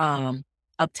we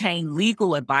obtained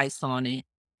legal advice on it,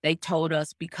 they told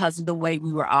us because of the way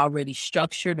we were already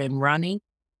structured and running,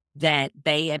 that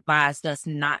they advised us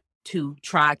not to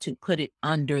try to put it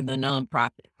under the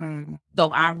nonprofit. Mm,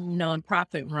 So our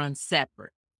nonprofit runs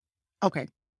separate. okay.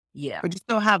 Yeah. But you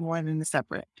still have one in the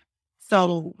separate.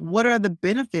 So what are the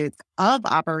benefits of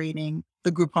operating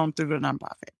the group home through the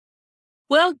nonprofit?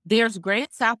 Well, there's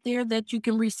grants out there that you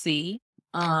can receive.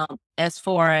 As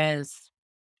far as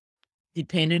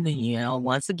depending on,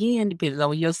 once again, depending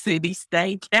on your city,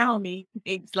 state, county,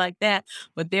 things like that.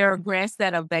 But there are grants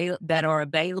that are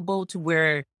available to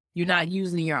where you're not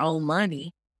using your own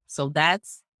money. So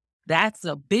that's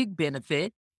a big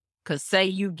benefit. Cause say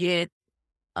you get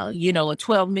a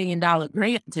 $12 million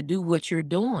grant to do what you're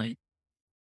doing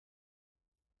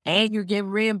and you're getting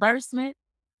reimbursement,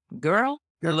 girl,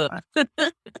 look.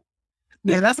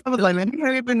 Yeah, that's what I was like. Let me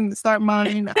hurry up and start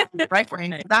mine right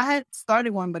brain. 'Cause I had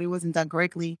started one, but it wasn't done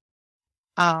correctly.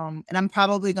 And I'm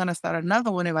probably gonna start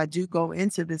another one if I do go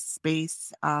into this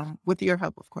space, with your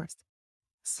help, of course.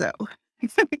 So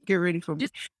get ready for me.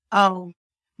 Just Um,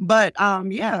 but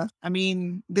yeah, I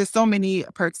mean, there's so many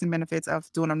perks and benefits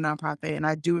of doing a nonprofit, and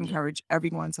I do encourage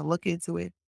everyone to look into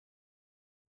it.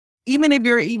 Even if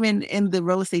you're even in the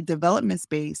real estate development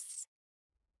space,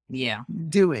 yeah.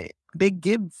 do it. They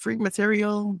give free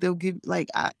material. They'll give like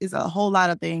it's a whole lot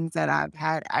of things that I've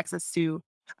had access to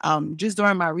just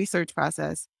during my research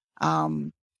process.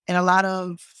 And a lot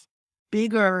of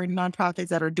bigger nonprofits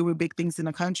that are doing big things in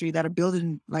the country that are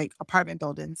building like apartment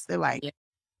buildings. They're like, Yeah.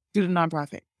 do the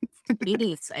nonprofit. It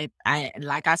is. I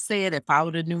like I said, if I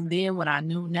would have knew then what I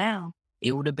knew now,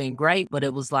 it would have been great. But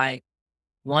it was like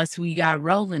once we got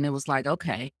rolling, it was like,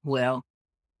 okay, well,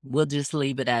 we'll just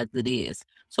leave it as it is.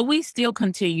 So we still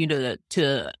continue to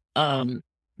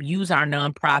use our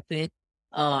nonprofit.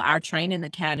 Our training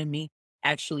academy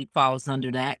actually falls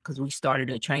under that because we started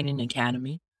a training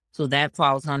academy. So that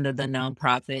falls under the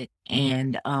nonprofit.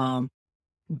 And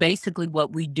basically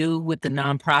what we do with the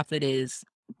nonprofit is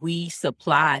we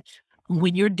supply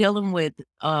when you're dealing with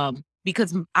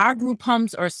because our group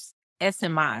homes are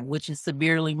SMI, which is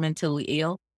severely mentally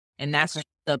ill, and that's Okay.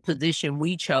 the position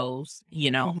we chose.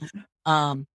 Mhm.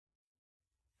 Um,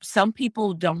 some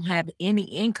people don't have any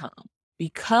income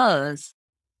because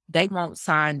they won't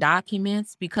sign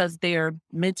documents because they're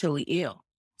mentally ill.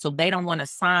 So they don't want to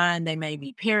sign. They may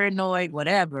be paranoid,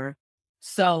 whatever.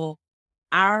 So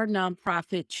our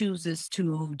nonprofit chooses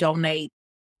to donate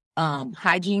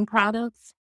hygiene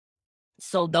products.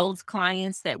 So those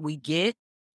clients that we get,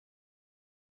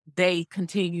 they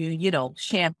continue,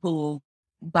 shampoo,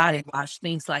 body wash,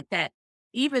 things like that.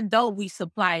 Even though we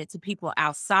supply it to people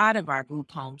outside of our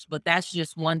group homes, but that's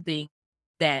just one thing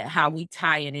that how we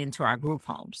tie it into our group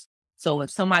homes. So if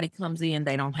somebody comes in,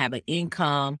 they don't have an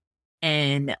income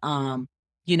and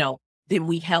you know, then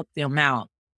we help them out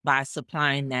by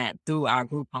supplying that through our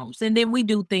group homes. And then we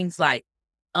do things like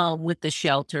with the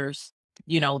shelters,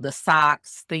 the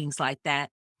socks, things like that.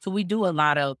 So we do a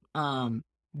lot of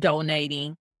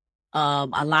donating.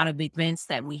 A lot of events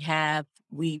that we have,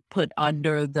 we put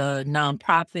under the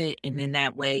nonprofit, and then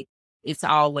that way it's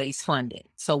always funded.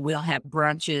 So we'll have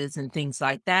brunches and things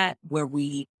like that where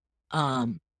we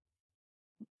um,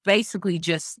 basically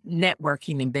just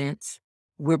networking events.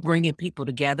 We're bringing people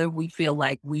together. We feel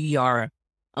like we are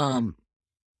um,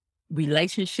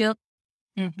 relationship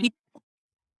Mhm. people.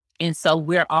 And so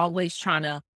we're always trying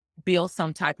to build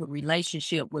some type of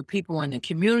relationship with people in the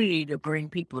community to bring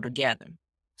people together.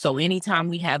 So anytime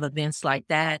we have events like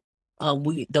that, the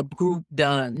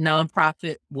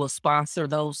nonprofit will sponsor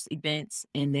those events,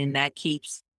 and then that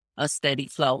keeps a steady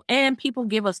flow. And people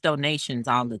give us donations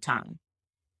all the time.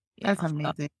 That's So,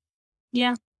 amazing.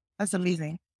 yeah, That's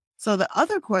amazing. So the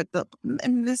other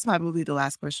and this might be the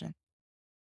last question,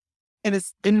 and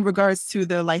it's in regards to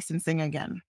the licensing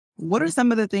again. What are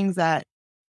some of the things that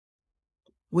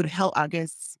would help, I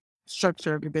guess,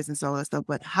 structure of your business, all that stuff,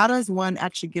 but how does one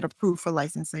actually get approved for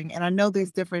licensing? And I know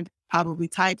there's different probably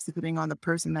types depending on the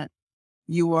person that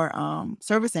you are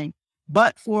servicing,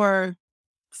 but for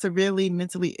severely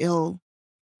mentally ill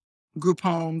group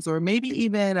homes or maybe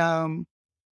even uh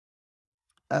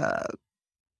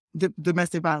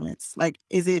domestic violence, like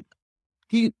is it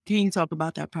can you talk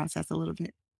about that process a little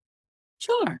bit?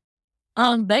 sure.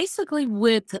 Basically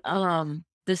with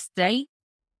the state,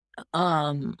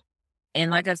 um,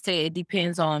 and like I said, it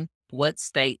depends on what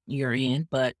state you're in,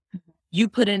 but you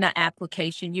put in an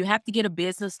application. You have to get a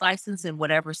business license in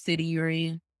whatever city you're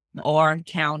in or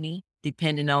county,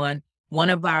 depending on one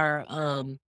of our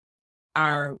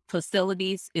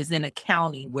facilities is in a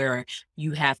county where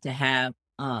you have to have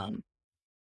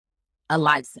a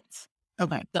license.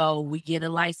 Okay. So we get a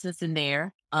license in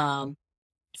there.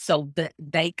 So that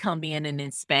they come in and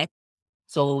inspect.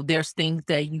 So there's things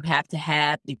that you have to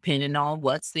have depending on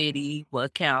what city,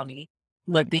 what county,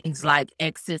 but things like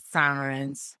exit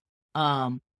signs,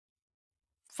 um,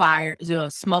 fire,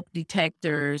 smoke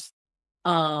detectors.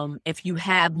 If you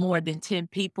have more than 10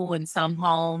 people in some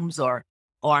homes or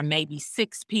maybe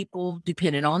 6 people,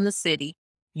 depending on the city,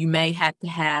 you may have to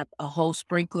have a whole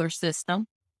sprinkler system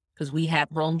because we have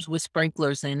rooms with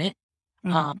sprinklers in it.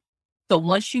 Mhm. Um, so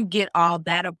once you get all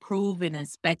that approved and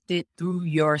inspected through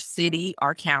your city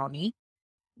or county,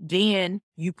 then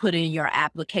you put in your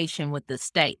application with the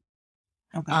state.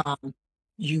 Okay. Um,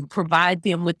 you provide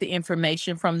them with the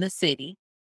information from the city.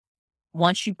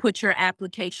 Once you put your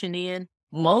application in,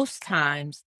 most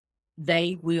times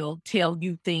they will tell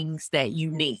you things that you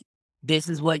need. This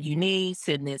is what you need,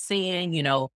 send this in,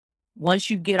 Once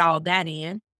you get all that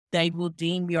in, they will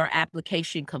deem your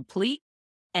application complete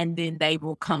and then they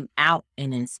will come out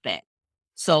and inspect.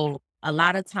 So a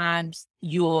lot of times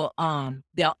they'll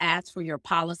ask for your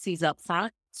policies up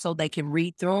front so they can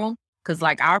read through them. Cause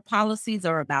like our policies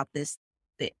are about this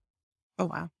thick. Oh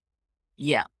wow.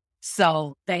 Yeah.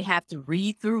 So they have to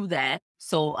read through that.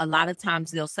 So a lot of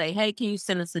times they'll say, hey, can you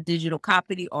send us a digital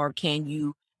copy or can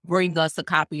you bring us a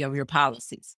copy of your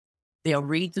policies? They'll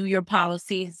read through your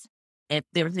policies. If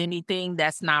there's anything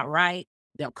that's not right,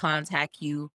 they'll contact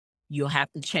you. You'll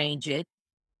have to change it.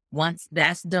 Once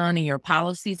that's done and your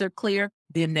policies are clear,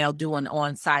 then they'll do an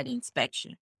on-site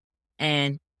inspection.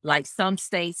 And like some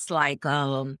states, like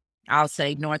I'll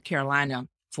say North Carolina,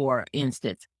 for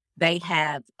instance, they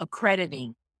have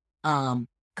accrediting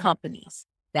companies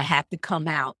that have to come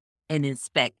out and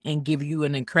inspect and give you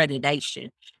an accreditation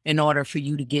in order for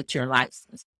you to get your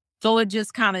license. So it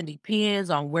just kind of depends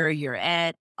on where you're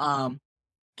at.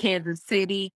 Kansas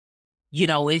City,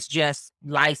 it's just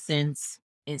license,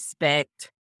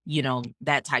 inspect,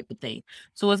 that type of thing.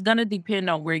 So it's going to depend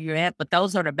on where you're at, but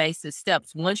those are the basic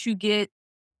steps. Once you get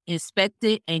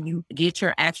inspected and you get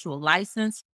your actual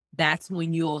license, that's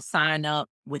when you'll sign up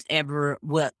with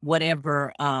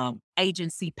whatever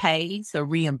agency pays or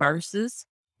reimburses.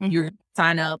 Mhm. You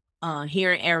sign up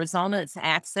here in Arizona, it's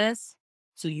Access.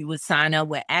 So you would sign up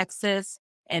with Access.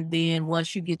 And then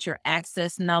once you get your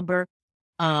access number,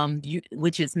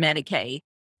 which is Medicaid,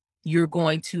 you're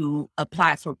going to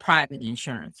apply for private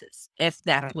insurances if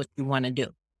that's what you want to do.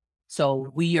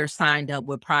 So we are signed up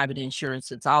with private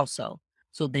insurances also.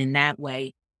 So then that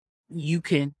way you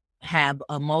can have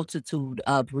a multitude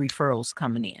of referrals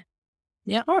coming in.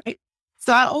 Yeah. All right.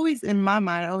 So I always, in my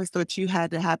mind, I always thought you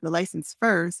had to have the license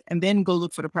first and then go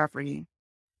look for the property.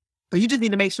 But you just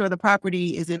need to make sure the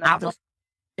property is in I the will,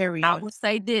 I area. will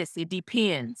say this, it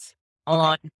depends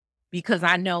on, because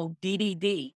I know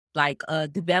DDD, like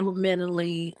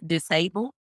developmentally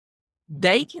disabled,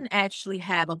 they can actually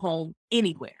have a home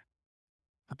anywhere.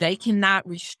 They cannot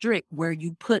restrict where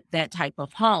you put that type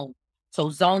of home. So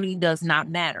zoning does not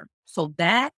matter. So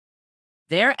that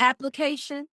their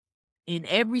application in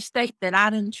every state that I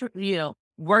done,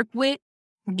 work with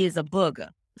is a booger.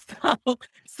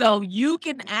 So you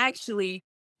can actually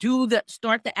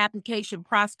start the application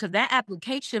process, because that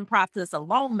application process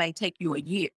alone may take you a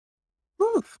year.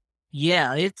 Oof.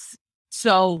 Yeah,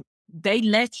 so they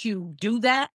let you do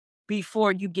that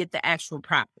before you get the actual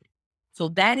property. So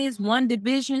that is one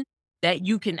division that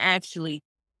you can actually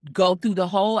go through the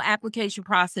whole application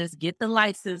process, get the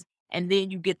license, and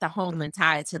then you get the home and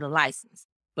tie it to the license.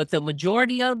 But the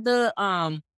majority of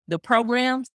the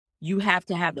programs, you have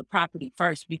to have the property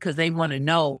first, because they want to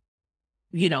know,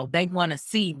 they want to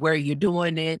see where you're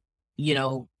doing it.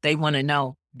 They want to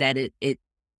know that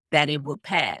it will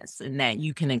pass and that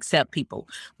you can accept people.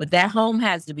 But that home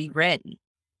has to be ready.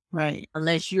 Right.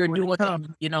 Unless you're When it doing, comes.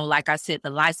 like I said, the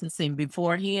licensing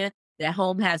beforehand, that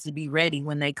home has to be ready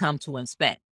when they come to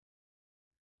inspect.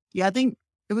 Yeah, I think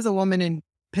it was a woman in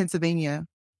Pennsylvania,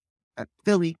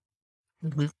 Philly.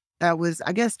 Mhm. That was,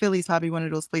 I guess Philly's probably one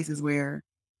of those places where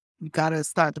you got to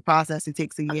start the process. It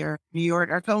takes a year. New York,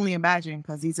 I can only imagine,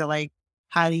 because these are like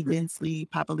highly densely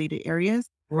populated areas.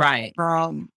 Right.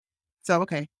 So,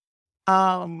 okay.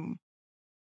 Um,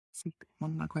 see,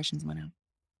 one of my questions went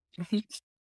out.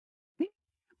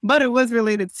 But it was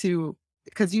related to,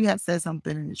 because you had said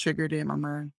something and it triggered it in my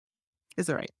mind. It's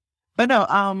all right. But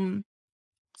no,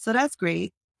 so that's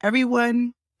great.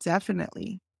 Everyone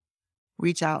definitely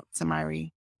reach out to Myri.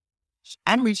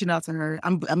 I'm reaching out to her.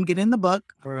 I'm getting the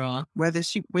book, Girl. when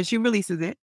she releases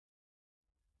it.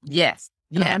 Yes.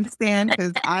 And I Yeah. understand,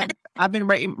 because I've been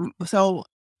writing. So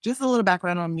just a little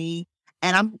background on me.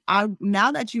 And I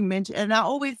now that you mentioned, and I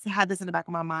always had this in the back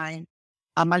of my mind.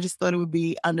 I just thought it would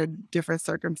be under different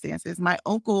circumstances. My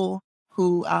uncle,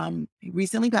 who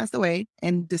recently passed away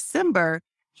in December,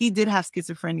 he did have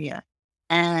schizophrenia,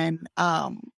 and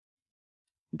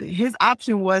his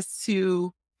option was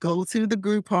to go to the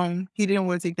group home. He didn't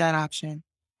want to take that option,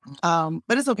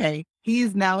 but it's okay. He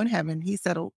is now in heaven. He's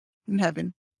settled in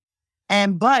heaven.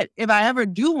 But if I ever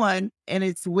do one and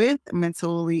it's with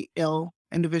mentally ill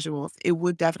individuals, it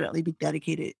would definitely be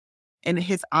dedicated in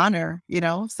his honor,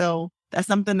 So that's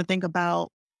something to think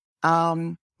about.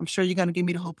 I'm sure you're gonna give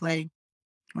me the whole play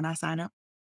when I sign up.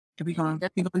 And we're gonna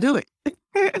do it.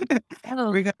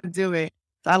 Oh, We're gonna do it.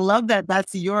 So I love that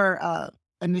that's your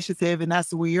initiative and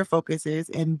that's where your focus is.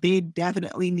 And they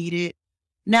definitely need it.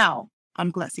 Now, I'm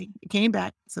glad it came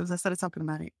back. So as I started talking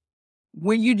about it,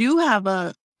 when you do have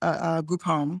a group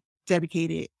home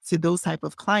dedicated to those type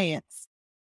of clients,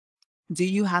 do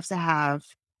you have to have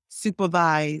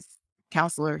supervised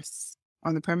counselors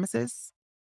on the premises?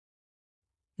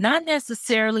 not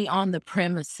necessarily on the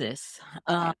premises.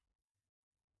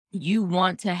 You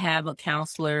want to have a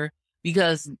counselor,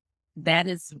 because that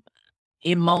is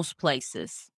in most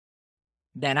places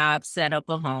that I've set up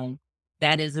a home.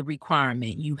 That is a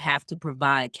requirement. You have to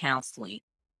provide counseling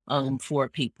for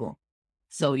people.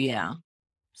 So yeah.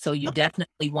 So you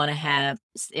definitely want to have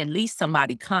at least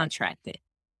somebody contracted.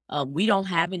 We don't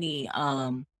have any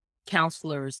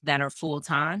counselors that are full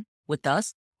time with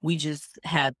us. We just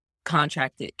have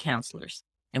contracted counselors,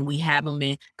 and we have them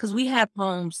in, because we have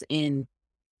homes in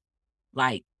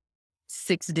like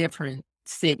 6 different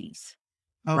cities,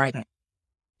 right? Okay.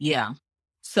 Yeah.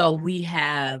 So we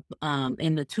have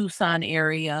in the Tucson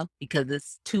area, because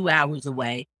it's 2 hours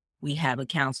away, we have a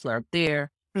counselor up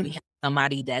there. Mm. We have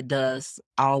somebody that does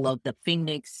all of the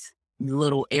Phoenix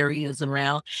little areas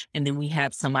around. And then we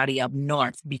have somebody up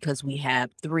north, because we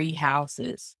have 3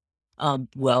 houses.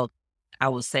 Well, I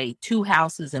would say 2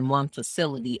 houses and 1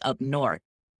 facility up north,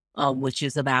 which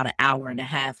is about an hour and a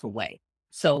half away.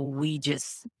 So we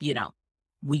just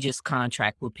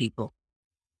contract with people.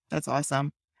 That's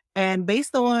awesome. And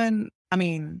based on, I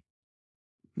mean,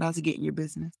 not to get in your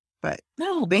business, but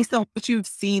No, based on what you've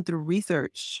seen through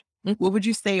research, Mm. what would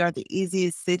you say are the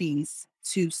easiest cities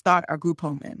to start a group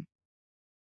home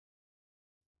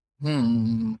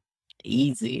in?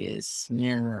 Easiest.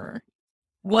 Yeah.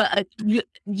 Well, I'm In a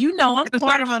short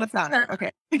partial. amount of time.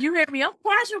 Okay. You hear me? I'm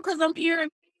partial because I'm here in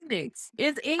Phoenix.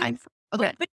 It's I, easy.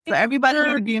 Okay. But So everybody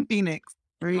sure, should be in Phoenix,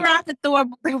 right? I could throw a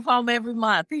roof home every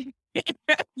month.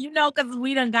 Because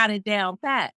we done got it down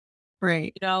pat,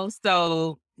 Right.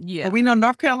 so But yeah. we know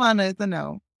North Carolina is a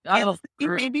no. Oh, Kansas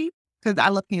City, maybe? Because I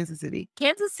love Kansas City.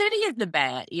 Kansas City isn't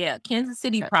bad. Yeah, Kansas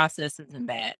City Okay. process isn't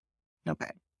bad.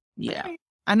 Okay. Yeah. Alright.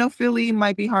 I know Philly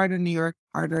might be harder, New York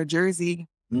harder, Jersey.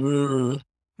 Ugh.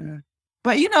 uh,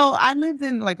 But I lived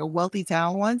in like a wealthy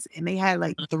town once and they had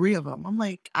like 3 of them. I'm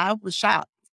like, I was shocked.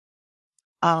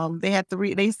 They had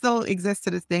 3, they still exist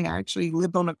to this day. I actually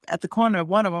lived at the corner of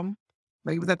one of them.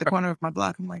 Like it was at the corner of my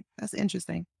block. I'm like, that's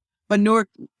interesting. But Newark,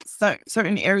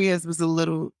 certain areas was a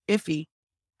little iffy.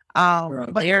 Girl,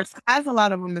 But it has a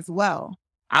lot of them as well.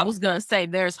 I was gonna say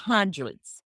there's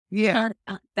hundreds, Yeah.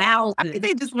 I think thousands,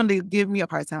 they just wanted to give me a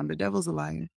hard time. The devil's a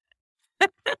liar.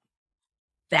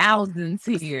 thousands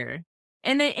here,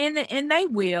 and they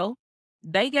will.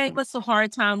 They gave us a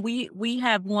hard time. We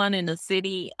have one in the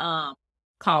city,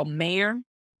 called Mayor.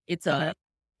 It's a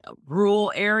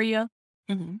rural area.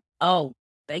 Mhm. Oh,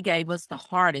 they gave us the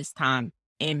hardest time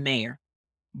in Mayor,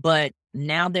 but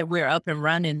now that we're up and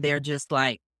running, they're just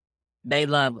like they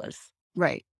love us.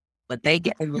 Right. But they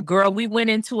get girl. We went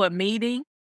into a meeting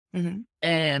Mhm.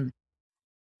 and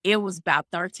it was about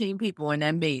 13 people in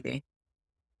that meeting,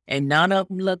 and none of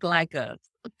them looked like us.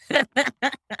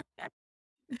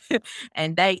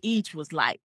 And they each was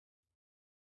like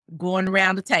going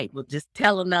around the table, just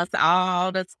telling us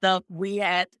all the stuff we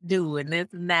had to do and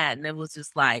this and that. And it was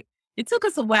just like, it took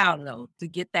us a while though to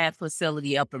get that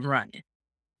facility up and running.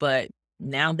 But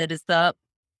now that it's up,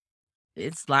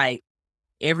 it's like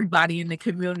everybody in the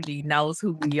community knows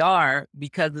who we are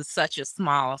because it's such a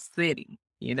small city,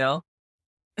 you know?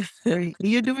 Right.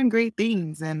 You're doing great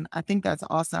things, and I think that's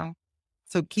awesome.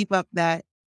 So keep up that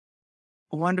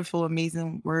wonderful,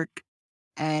 amazing work.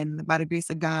 And by the grace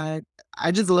of God,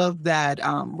 I just love that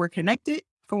we're connected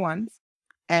for once.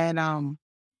 And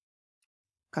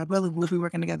God willing, we'll be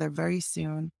working together very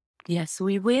soon. Yes,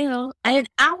 we will. And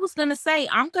I was gonna say,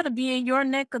 I'm gonna be in your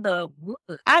neck of the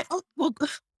woods. Well,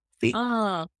 see,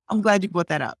 Uh, I'm glad you brought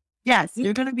that up. Yes, yeah.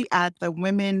 you're going to be at the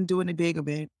Women Doing It Big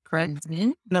event, correct?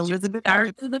 Mhm. In Elizabeth.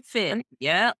 Third to the fifth.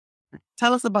 Yep.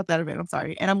 Tell us about that event. I'm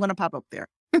sorry. And I'm going to pop up there.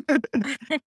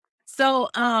 So,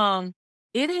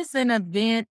 it is an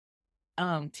event.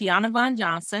 Tiana Von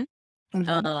Johnson.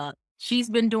 Mhm. She's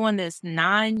been doing this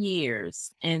 9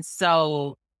 years, and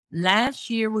so last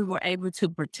year we were able to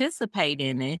participate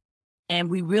in it, and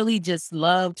we really just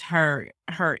loved her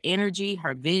energy,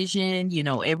 her vision,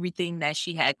 everything that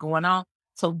she had going on.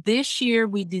 So this year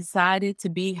we decided to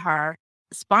be her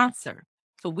sponsor.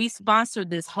 So we sponsored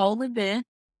this whole event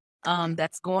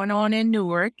that's going on in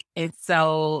Newark. And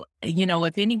so,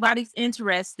 if anybody's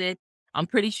interested, I'm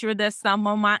pretty sure there's some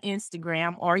on my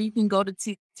Instagram, or you can go to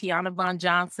Tiana Von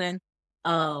Johnson,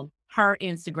 her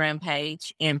Instagram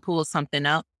page and pull something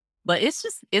up. But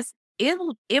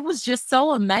it was just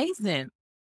so amazing.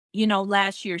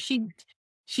 Last year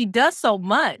she does so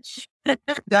much.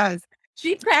 Does.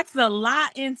 She packs a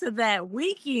lot into that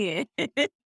weekend.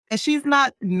 And she's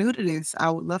not new to this.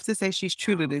 I would love to say she's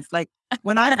true to this. Like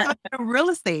when I started in real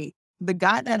estate, the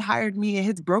guy that hired me and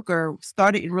his broker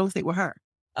started in real estate with her.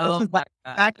 This Oh was my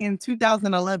God. back in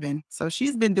 2011. So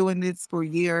she's been doing this for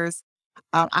years.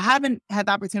 I haven't had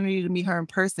the opportunity to meet her in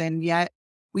person yet.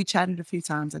 We chatted a few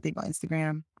times, I think, on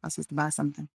Instagram. I was supposed to buy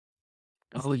something.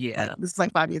 Oh yeah. This is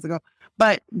like 5 years ago.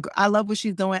 But I love what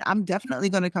she's doing. I'm definitely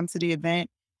going to come to the event.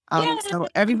 Yeah. So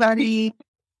everybody,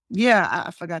 yeah,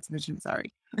 I forgot to mention,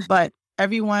 sorry. But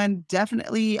everyone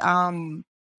definitely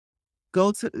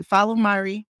go to follow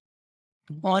Mari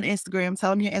on Instagram.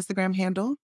 Tell them your Instagram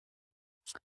handle.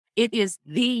 It is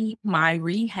the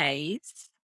Myrie Hayes.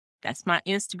 That's my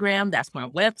Instagram. That's my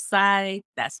website.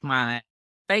 That's my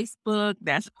Facebook.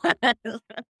 That's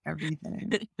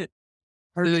Everything. so,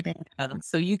 Everything.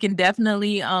 so you can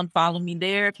definitely follow me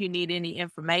there if you need any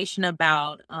information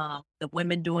about the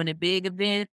Women Doing It Big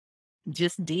event.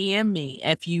 Just DM me.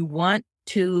 If you want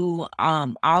to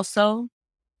also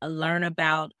learn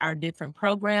about our different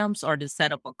programs or to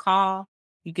set up a call,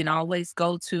 you can always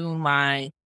go to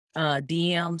my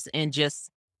DMs and just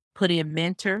put in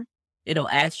mentor. It'll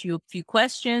ask you a few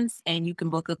questions and you can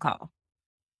book a call.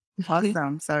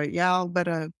 Awesome. So y'all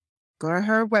better go to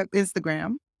her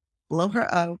Instagram, blow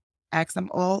her up, ask them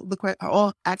all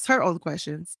the ask her all the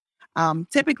questions.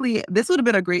 Typically this would have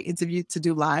been a great interview to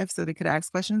do live so they could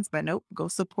ask questions, but nope, go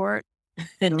support.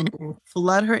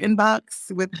 Flood her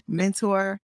inbox with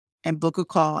mentor and book a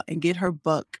call and get her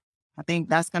book. I think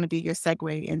that's going to be your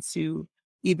segue into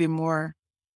even more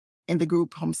in the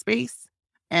group home space.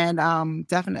 And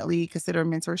definitely consider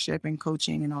mentorship and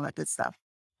coaching and all that good stuff.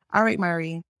 All right,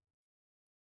 Mari.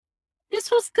 This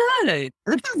was good.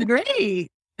 This is great.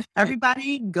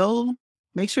 Everybody go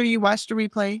make sure you watch the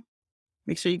replay.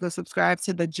 Make sure you go subscribe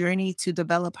to the Journey to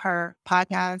Develop Her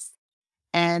podcast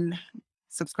and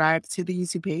subscribe to the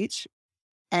YouTube page.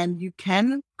 And you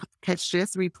can catch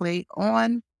this replay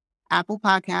on Apple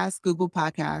Podcasts, Google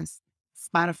Podcasts,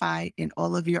 Spotify, and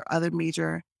all of your other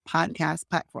major podcast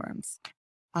platforms.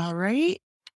 All right.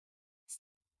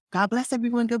 God bless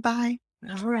everyone. Goodbye.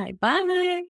 All right. Bye.